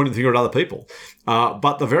not pointing the finger at other people.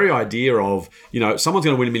 But the very idea of, someone's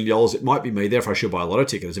going to win $1 million, it might be me, therefore I should buy a lotto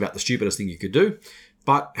ticket, is about the stupidest thing you could do.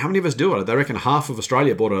 But how many of us do it? They reckon half of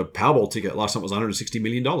Australia bought a Powerball ticket last time it was $160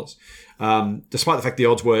 million, despite the fact the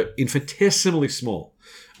odds were infinitesimally small.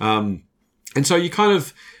 And so you kind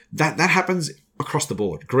of, that happens across the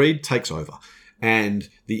board. Greed takes over, and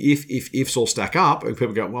the ifs all stack up, and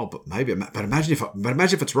people go, well, but imagine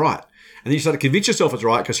if it's right. And then you start to convince yourself it's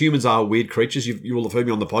right, because humans are weird creatures. You will have heard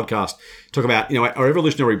me on the podcast talk about, our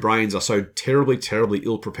evolutionary brains are so terribly, terribly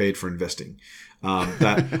ill prepared for investing.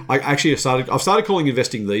 That I've started calling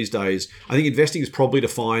investing these days. I think investing is probably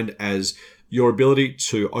defined as your ability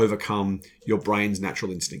to overcome your brain's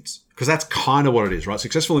natural instincts, because that's kind of what it is, right?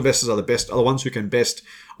 Successful investors are the ones who can best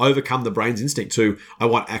overcome the brain's instinct to, I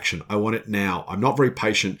want action, I want it now, I'm not very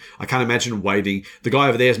patient, I can't imagine waiting, the guy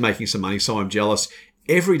over there is making some money, so I'm jealous.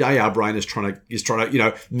 Every day our brain is trying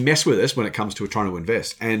to mess with us when it comes to trying to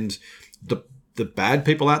invest. And the bad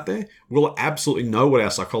people out there will absolutely know what our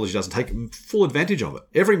psychology does and take full advantage of it.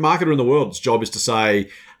 Every marketer in the world's job is to say,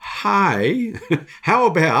 hey, how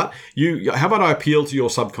about I appeal to your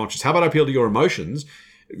subconscious? How about I appeal to your emotions?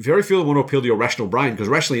 Very few want to appeal to your rational brain, because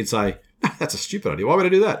rationally you'd say, that's a stupid idea. Why would I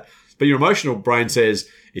do that? But your emotional brain says,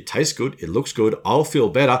 it tastes good, it looks good, I'll feel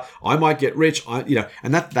better, I might get rich,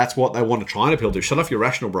 and that's what they want to try and appeal to. Shut off your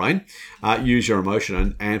rational brain, use your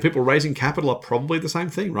emotion. And people raising capital are probably the same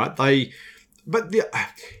thing, right?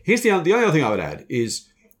 Here's the only other thing I would add is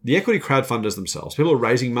the equity crowdfunders themselves, people who are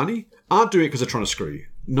raising money, aren't doing it because they're trying to screw you.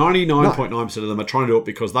 99.9% of them are trying to do it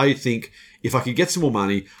because they think, if I could get some more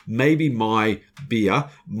money, maybe my beer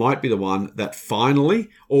might be the one that finally,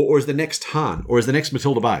 or is the next Han, or is the next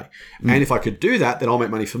Matilda Bay. And if I could do that, then I'll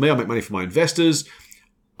make money for me, I'll make money for my investors.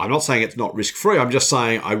 I'm not saying it's not risk-free. I'm just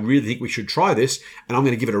saying I really think we should try this, and I'm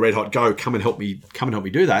going to give it a red-hot go. Come and help me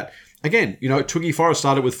do that. Again, Twiggy Forrest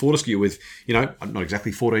started with Fortescue with, not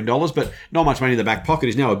exactly $14, but not much money in the back pocket.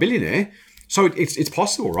 He's now a billionaire. So it's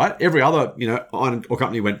possible, right? Every other, iron ore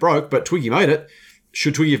company went broke, but Twiggy made it.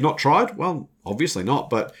 Should Twiggy have not tried? Well, obviously not.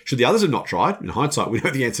 But should the others have not tried? In hindsight, we know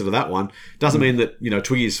the answer to that one. Doesn't mean that,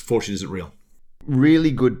 Twiggy's fortune isn't real.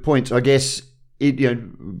 Really good points. I guess,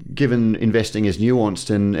 given investing is nuanced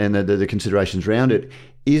and the considerations around it,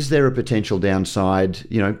 is there a potential downside,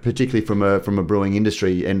 particularly from a brewing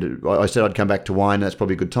industry? And I said I'd come back to wine. That's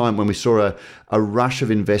probably a good time. When we saw a rush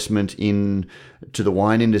of investment into the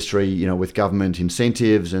wine industry, with government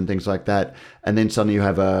incentives and things like that, and then suddenly you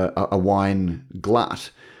have a wine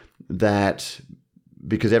glut that,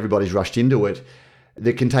 because everybody's rushed into it,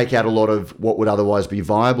 that can take out a lot of what would otherwise be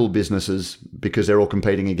viable businesses because they're all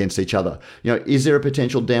competing against each other. Is there a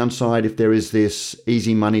potential downside if there is this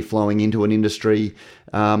easy money flowing into an industry,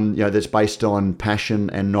 that's based on passion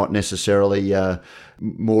and not necessarily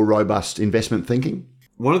more robust investment thinking?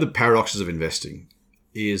 One of the paradoxes of investing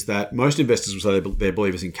is that most investors will say they're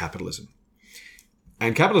believers in capitalism.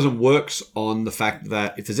 And capitalism works on the fact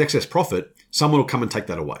that if there's excess profit, someone will come and take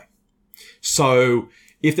that away. So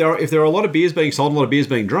if there are a lot of beers being sold and a lot of beers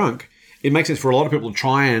being drunk, it makes sense for a lot of people to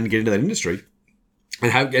try and get into that industry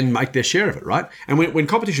and make their share of it, right? And when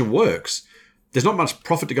competition works, there's not much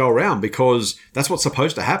profit to go around because that's what's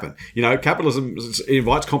supposed to happen. Capitalism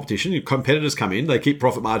invites competition. Competitors come in. They keep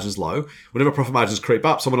profit margins low. Whenever profit margins creep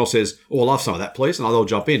up, someone else says, "Oh, I'll have some of that, please," and they'll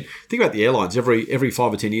jump in. Think about the airlines. Every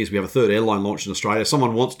 5 or 10 years, we have a third airline launched in Australia.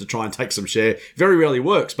 Someone wants to try and take some share. Very rarely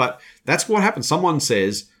works, but that's what happens. Someone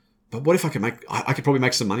says, but what if I could probably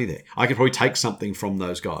make some money there. I could probably take something from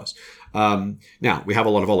those guys. Now we have a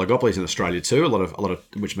lot of oligopolies in Australia too. A lot of,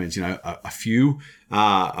 which means, a few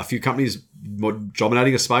companies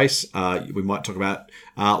dominating a space. We might talk about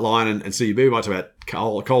Lion and CUB. We might talk about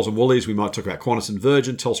Coles and Woolies. We might talk about Qantas and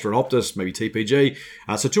Virgin, Telstra and Optus, maybe TPG.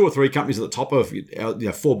 So 2 or 3 companies at the top of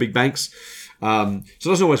 4 big banks. So it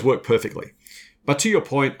doesn't always work perfectly. But to your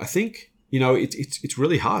point, I think, it's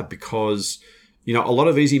really hard because a lot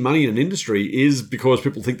of easy money in an industry is because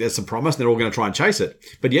people think there's some promise and they're all going to try and chase it.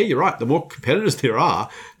 But yeah, you're right. The more competitors there are,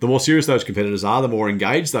 the more serious those competitors are, the more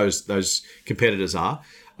engaged those competitors are,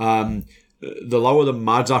 the lower the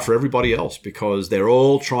margins are for everybody else because they're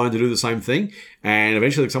all trying to do the same thing. And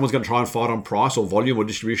eventually someone's going to try and fight on price or volume or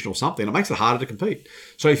distribution or something. It makes it harder to compete.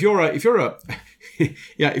 So if you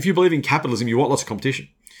believe in capitalism, you want lots of competition.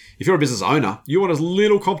 If you're a business owner, you want as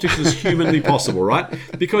little competition as humanly possible, right?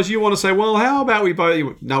 Because you want to say, well, how about we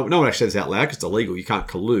both... No one actually says this out loud because it's illegal. You can't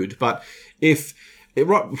collude. But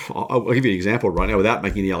I'll give you an example right now without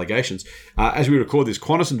making any allegations. As we record this,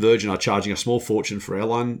 Qantas and Virgin are charging a small fortune for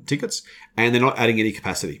airline tickets, and they're not adding any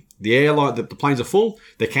capacity. The planes are full.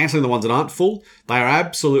 They're cancelling the ones that aren't full. They are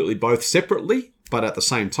absolutely both separately, but at the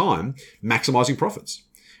same time, maximising profits.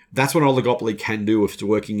 That's what an oligopoly can do if it's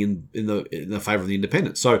working in the favour of the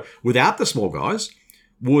independents. So without the small guys,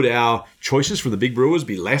 would our choices from the big brewers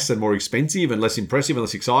be less and more expensive and less impressive and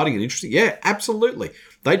less exciting and interesting? Yeah, absolutely.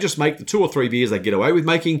 They just make the 2 or 3 beers they get away with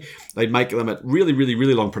making. They'd make them at really, really,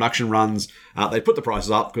 really long production runs. They'd put the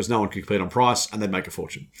prices up because no one could compete on price, and they'd make a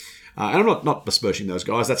fortune. And I'm not besmirching those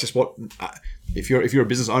guys. That's just what, if you're a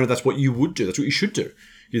business owner, that's what you would do. That's what you should do.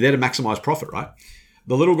 You're there to maximise profit, right?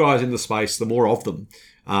 The little guys in the space, the more of them,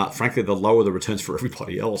 frankly, the lower the returns for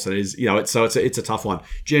everybody else. It is, it's a tough one.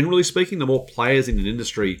 Generally speaking, the more players in an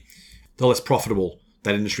industry, the less profitable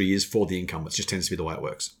that industry is for the incumbents. It just tends to be the way it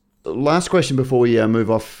works. Last question before we move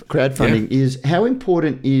off crowdfunding is how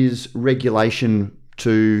important is regulation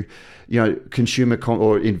to consumer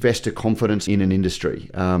or investor confidence in an industry?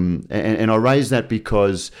 And I raise that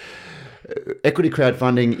because equity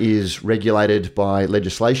crowdfunding is regulated by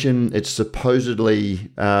legislation. It's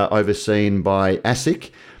supposedly overseen by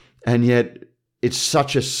ASIC, and yet it's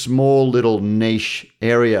such a small little niche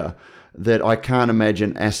area that I can't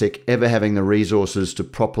imagine ASIC ever having the resources to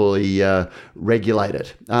properly regulate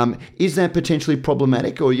it. Is that potentially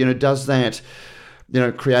problematic, or does that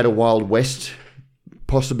create a Wild West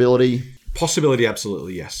possibility? Possibility,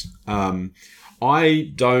 absolutely, yes.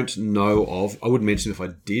 I don't know of, I wouldn't mention if I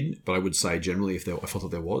did, but I would say generally if I thought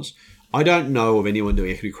there was, I don't know of anyone doing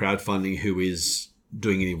equity crowdfunding who is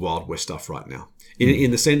doing any Wild West stuff right now. In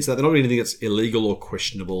the sense that they're not doing anything that's illegal or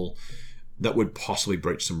questionable that would possibly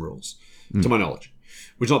breach some rules, to my knowledge.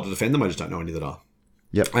 Which is not to defend them, I just don't know any that are.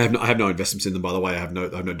 Yep. I have no investments in them, by the way. I have no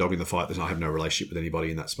dog in the fight. I have no relationship with anybody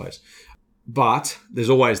in that space. But there's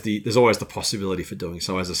always the possibility for doing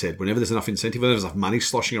so. As I said, whenever there's enough incentive, whenever there's enough money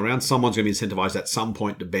sloshing around, someone's going to be incentivized at some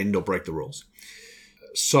point to bend or break the rules.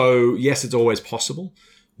 So, yes, it's always possible.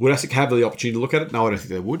 Would ASIC have the opportunity to look at it? No, I don't think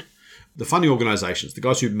they would. The funding organisations, the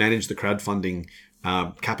guys who manage the crowdfunding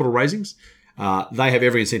capital raisings, they have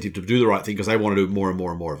every incentive to do the right thing because they want to do more and more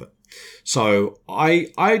and more of it. So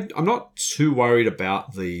I'm not too worried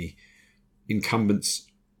about the incumbents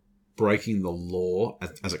breaking the law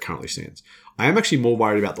as it currently stands. I am actually more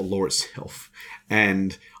worried about the law itself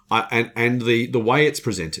and the way it's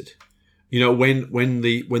presented. When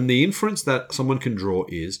the inference that someone can draw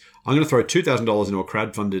is, I'm going to throw $2,000 into a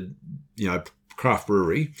crowdfunded, craft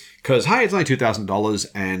brewery because, hey, it's only $2,000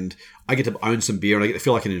 and I get to own some beer and I get to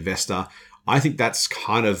feel like an investor. I think that's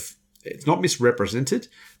it's not misrepresented,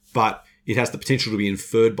 but it has the potential to be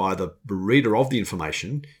inferred by the reader of the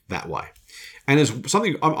information that way. And as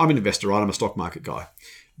something, I'm an investor, right? I'm a stock market guy.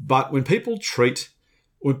 But when people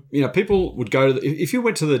people would go to if you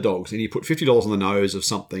went to the dogs and you put $50 on the nose of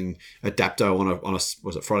something, Adapto on a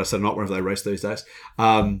was it Friday, Saturday night, wherever they race these days,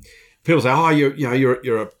 people say, oh,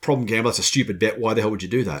 you're a problem gambler. That's a stupid bet. Why the hell would you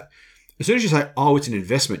do that? As soon as you say, oh, it's an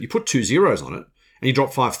investment, you put 2 zeros on it, and you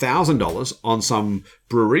drop $5,000 on some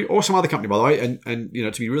brewery or some other company, by the way. And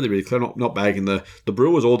to be really, really clear, not bagging the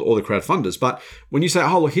brewers or the crowdfunders, but when you say,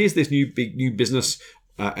 oh, well, here's this new business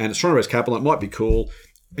and it's trying to raise capital, it might be cool,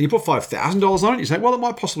 and you put $5,000 on it, you say, well, it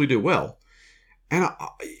might possibly do well. And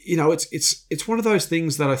it's one of those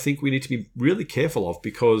things that I think we need to be really careful of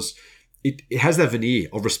because it has that veneer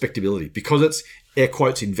of respectability because it's air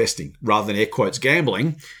quotes investing rather than air quotes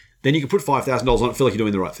gambling. Then you can put $5,000 on it and feel like you're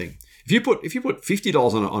doing the right thing. If you put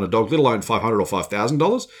 $50 on a dog, let alone $500 or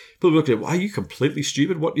 $5,000, people look at it, well, are you completely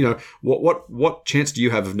stupid? What chance do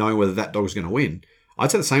you have of knowing whether that dog's going to win? I'd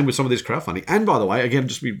say the same with some of this crowdfunding. And by the way, again,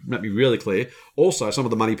 just to be really clear, also some of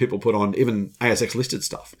the money people put on even ASX listed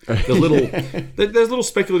stuff. There's little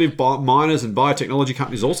speculative miners and biotechnology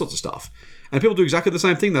companies, all sorts of stuff. And people do exactly the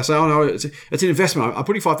same thing. They say, oh no, it's an investment. I'm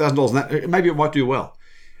putting $5,000 in that. Maybe it might do well.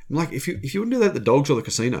 I'm like, if you wouldn't do that at the dogs or the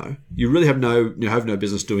casino, you really have no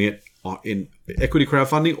business doing it in equity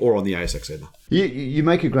crowdfunding or on the ASX either. You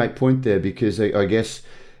make a great point there because I guess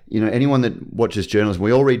anyone that watches journalism,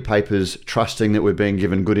 we all read papers trusting that we're being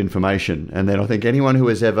given good information, and then I think anyone who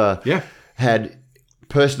has ever had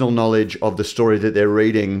personal knowledge of the story that they're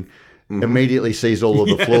reading immediately sees all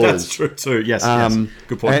of the flaws. That's true too. Yes,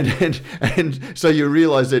 good point. And so you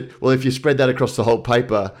realise that, well, if you spread that across the whole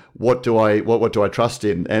paper, what do I trust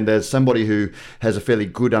in? And as somebody who has a fairly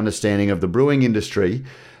good understanding of the brewing industry,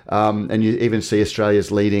 and you even see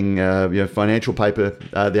Australia's leading financial paper,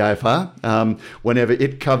 the AFR, whenever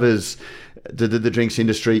it covers the drinks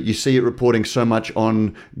industry, you see it reporting so much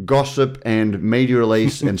on gossip and media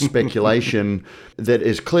release and speculation that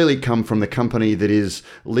has clearly come from the company that is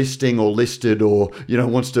listing or listed or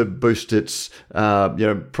wants to boost its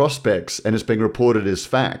prospects, and it's being reported as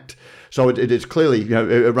fact. So it is clearly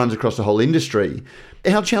it runs across the whole industry.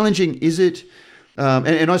 How challenging is it?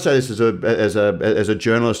 And I say this as a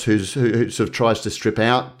journalist who sort of tries to strip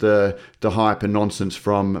out the hype and nonsense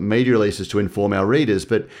from media releases to inform our readers,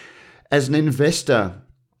 but as an investor,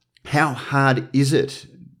 how hard is it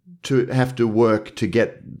to have to work to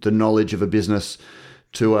get the knowledge of a business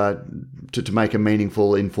to make a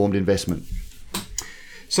meaningful, informed investment?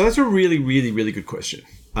 So that's a really, really, really good question.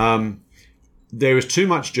 There is too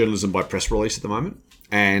much journalism by press release at the moment,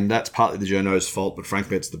 and that's partly the journo's fault, but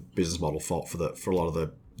frankly, it's the business model fault for a lot of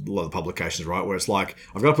the publications, right? Where it's like,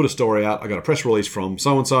 I've got to put a story out, I got a press release from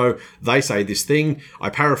so-and-so, they say this thing, I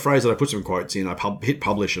paraphrase it, I put some quotes in, I hit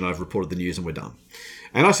publish, and I've reported the news, and we're done.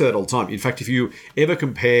 And I say that all the time. In fact, if you ever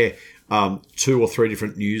compare 2 or 3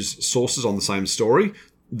 different news sources on the same story,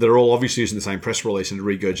 they're all obviously using the same press release and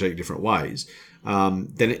regurgitating different ways, then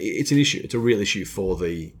it's an issue. It's a real issue for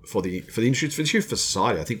the industry. It's an issue for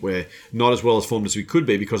society. I think we're not as well informed as we could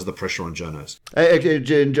be because of the pressure on journos.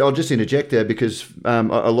 I'll just interject there because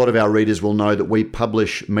a lot of our readers will know that we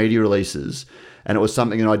publish media releases, and it was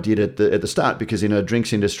something that I did at the start because in a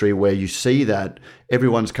drinks industry where you see that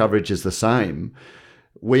everyone's coverage is the same,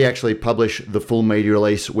 we actually publish the full media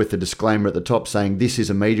release with the disclaimer at the top saying this is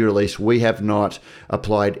a media release. We have not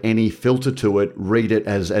applied any filter to it. Read it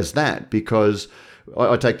as that, because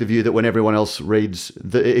I take the view that when everyone else reads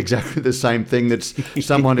exactly the same thing, that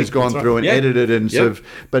someone has gone through and edited and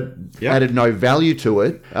added no value to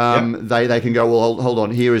it, they can go, well, hold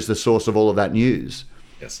on, here is the source of all of that news.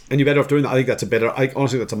 Yes, and you're better off doing that. I think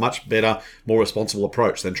honestly, that's a much better, more responsible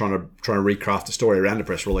approach than trying to recraft a story around a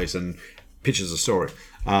press release and pitch as a story.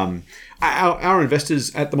 Our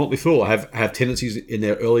investors at the Motley Fool have tendencies in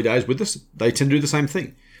their early days with us. They tend to do the same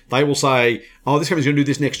thing. They will say, oh, this company's going to do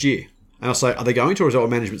this next year. And I'll say, are they going to, or is that what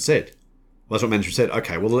management said? Well, that's what management said.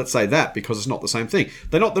 Okay, well, let's say that because it's not the same thing.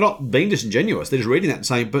 They're not being disingenuous. They're just reading that and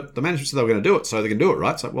saying, but the management said they were going to do it, so they can do it,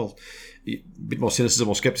 right? So, well, a bit more cynicism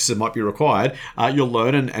or skepticism might be required. You'll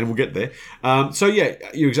learn, and we'll get there. So yeah,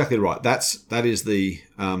 you're exactly right. That is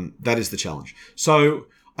the challenge. So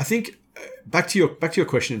I think back to your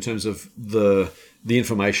question in terms of the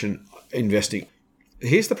information investing.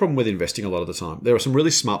 Here's the problem with investing a lot of the time. There are some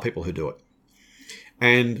really smart people who do it,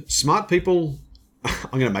 and smart people.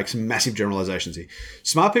 I'm going to make some massive generalizations here.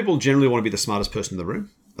 Smart people generally want to be the smartest person in the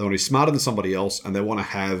room. They want to be smarter than somebody else, and they want to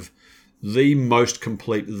have the most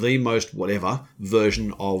complete, the most whatever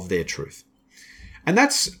version of their truth. And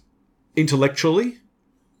that's intellectually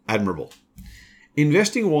admirable.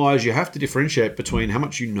 Investing-wise, you have to differentiate between how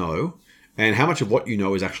much you know and how much of what you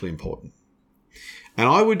know is actually important. And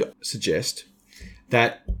I would suggest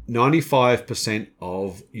that 95%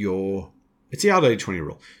 of your... It's the 80-20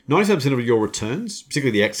 rule. 97% of your returns,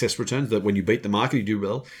 particularly the excess returns, that when you beat the market, you do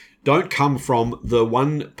well, don't come from the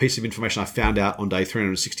one piece of information I found out on day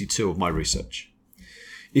 362 of my research.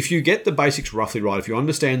 If you get the basics roughly right, if you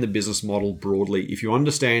understand the business model broadly, if you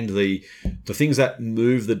understand the things that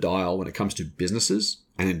move the dial when it comes to businesses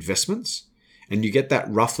and investments, and you get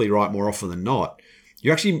that roughly right more often than not,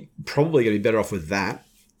 you're actually probably going to be better off with that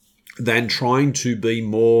than trying to be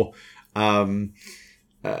more... trying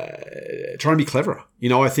to be cleverer.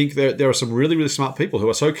 I think there are some really, really smart people who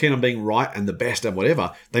are so keen on being right and the best and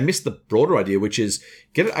whatever, they miss the broader idea, which is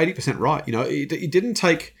get it 80% right.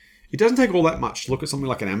 It doesn't take all that much to look at something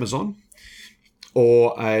like an Amazon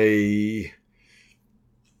or a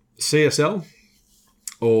CSL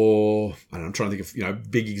or, I don't know, I'm trying to think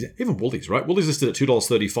of, even Woolies, right? Woolies listed at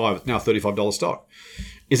 $2.35, it's now a $35 stock.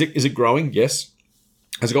 Is it growing? Yes.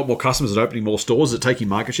 Has it got more customers? Is it opening more stores? Is it taking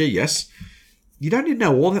market share? Yes. You don't need to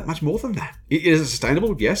know all that much more than that. Is it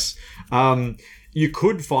sustainable? Yes. You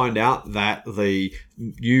could find out that the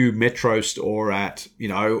new Metro store at,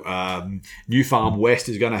 New Farm West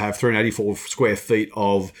is going to have 384 square feet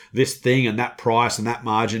of this thing and that price and that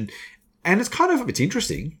margin. And it's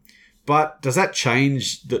interesting, but does that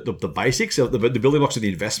change the basics of the building blocks of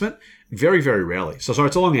the investment? Very, very rarely. So sorry,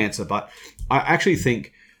 it's a long answer, but I actually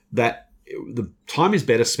think that the time is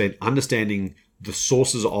better spent understanding the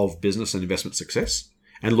sources of business and investment success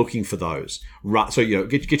and looking for those. So,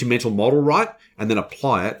 get your mental model right and then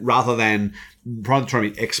apply it rather than trying to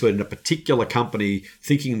be expert in a particular company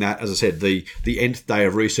thinking that, as I said, the nth day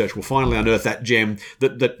of research will finally unearth that gem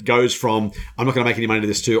that goes from, I'm not going to make any money to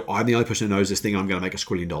this to, I'm the only person who knows this thing, I'm going to make $1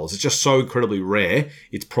 squillion. It's just so incredibly rare,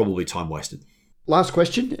 it's probably time wasted. Last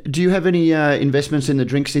question. Do you have any investments in the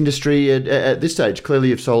drinks industry at this stage? Clearly,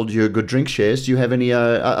 you've sold your good drink shares. Do you have any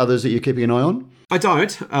others that you're keeping an eye on? I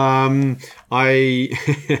don't.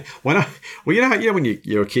 When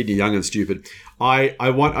you're a kid, you're young and stupid. I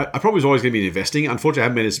probably was always going to be investing. Unfortunately, I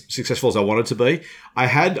haven't been as successful as I wanted to be. I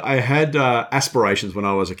had aspirations when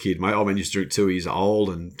I was a kid. My old man used to drink Tooheys Old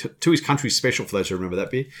and Tooheys Country Special, for those who remember that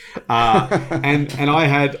beer. And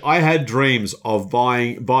I had dreams of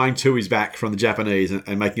buying Tooheys back from the Japanese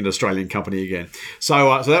and making it an Australian company again.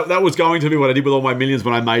 So that was going to be what I did with all my millions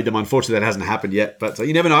when I made them. Unfortunately, that hasn't happened yet. But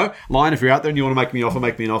you never know. Lion, if you're out there and you want to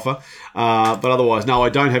make me an offer. But otherwise, no, I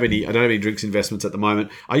don't have any drinks investments at the moment.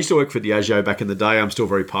 I used to work for Diageo back in the day. I'm still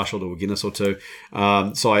very partial to a Guinness or two.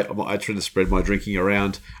 So I try to spread my drinking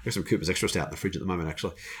around. I've got some Cooper's Extra Stout in the fridge at the moment,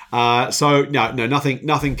 actually. So no,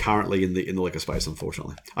 nothing currently in the liquor space,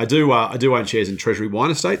 unfortunately. I do own shares in Treasury Wine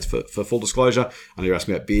Estates for full disclosure. I know you're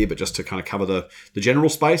asking about beer, but just to kind of cover the general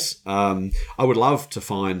space, I would love to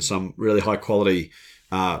find some really high quality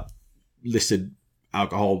listed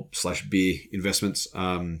alcohol/beer investments.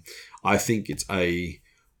 I think it's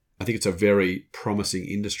a very promising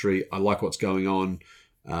industry. I like what's going on.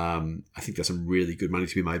 I think there's some really good money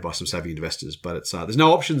to be made by some savvy investors, but it's there's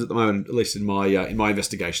no options at the moment, at least in my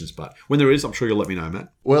investigations. But when there is, I'm sure you'll let me know,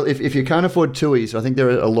 Matt. Well, if you can't afford Tooheys, I think there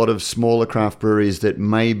are a lot of smaller craft breweries that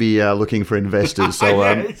may be looking for investors. So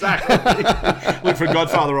yeah, exactly. Look for a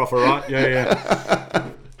Godfather offer, right?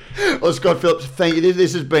 Yeah. Well, Scott Phillips, thank you.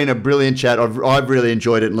 This has been a brilliant chat. I've really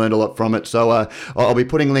enjoyed it and learned a lot from it. So I'll be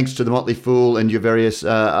putting links to the Motley Fool and your various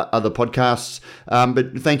other podcasts.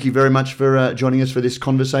 But thank you very much for joining us for this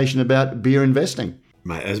conversation about beer investing.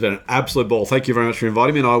 Mate, it has been an absolute ball. Thank you very much for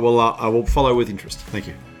inviting me, and I will follow with interest. Thank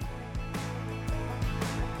you.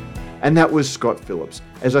 And that was Scott Phillips.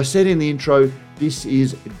 As I said in the intro, this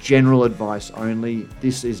is general advice only.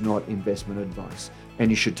 This is not investment advice, and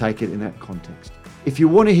you should take it in that context. If you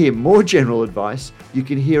want to hear more general advice, you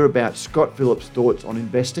can hear about Scott Phillips' thoughts on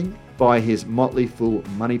investing via his Motley Fool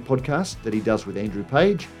Money podcast that he does with Andrew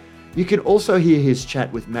Page. You can also hear his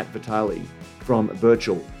chat with Matt Vitale from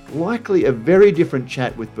Birchall, likely a very different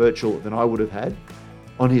chat with Birchall than I would have had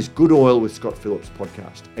on his Good Oil with Scott Phillips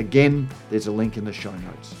podcast. Again, there's a link in the show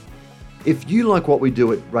notes. If you like what we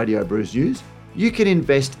do at Radio Brews News, you can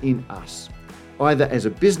invest in us. Either as a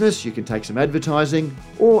business, you can take some advertising,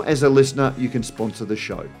 or as a listener, you can sponsor the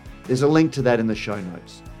show. There's a link to that in the show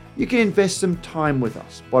notes. You can invest some time with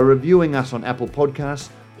us by reviewing us on Apple Podcasts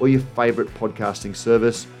or your favourite podcasting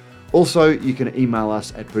service. Also, you can email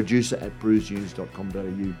us at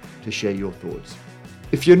producer@brewsnews.com.au to share your thoughts.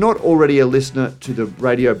 If you're not already a listener to the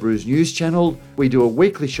Radio Brews News channel, we do a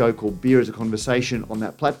weekly show called Beer as a Conversation on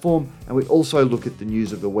that platform, and we also look at the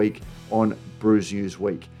news of the week on Brews News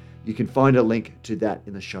Week. You can find a link to that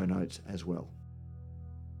in the show notes as well.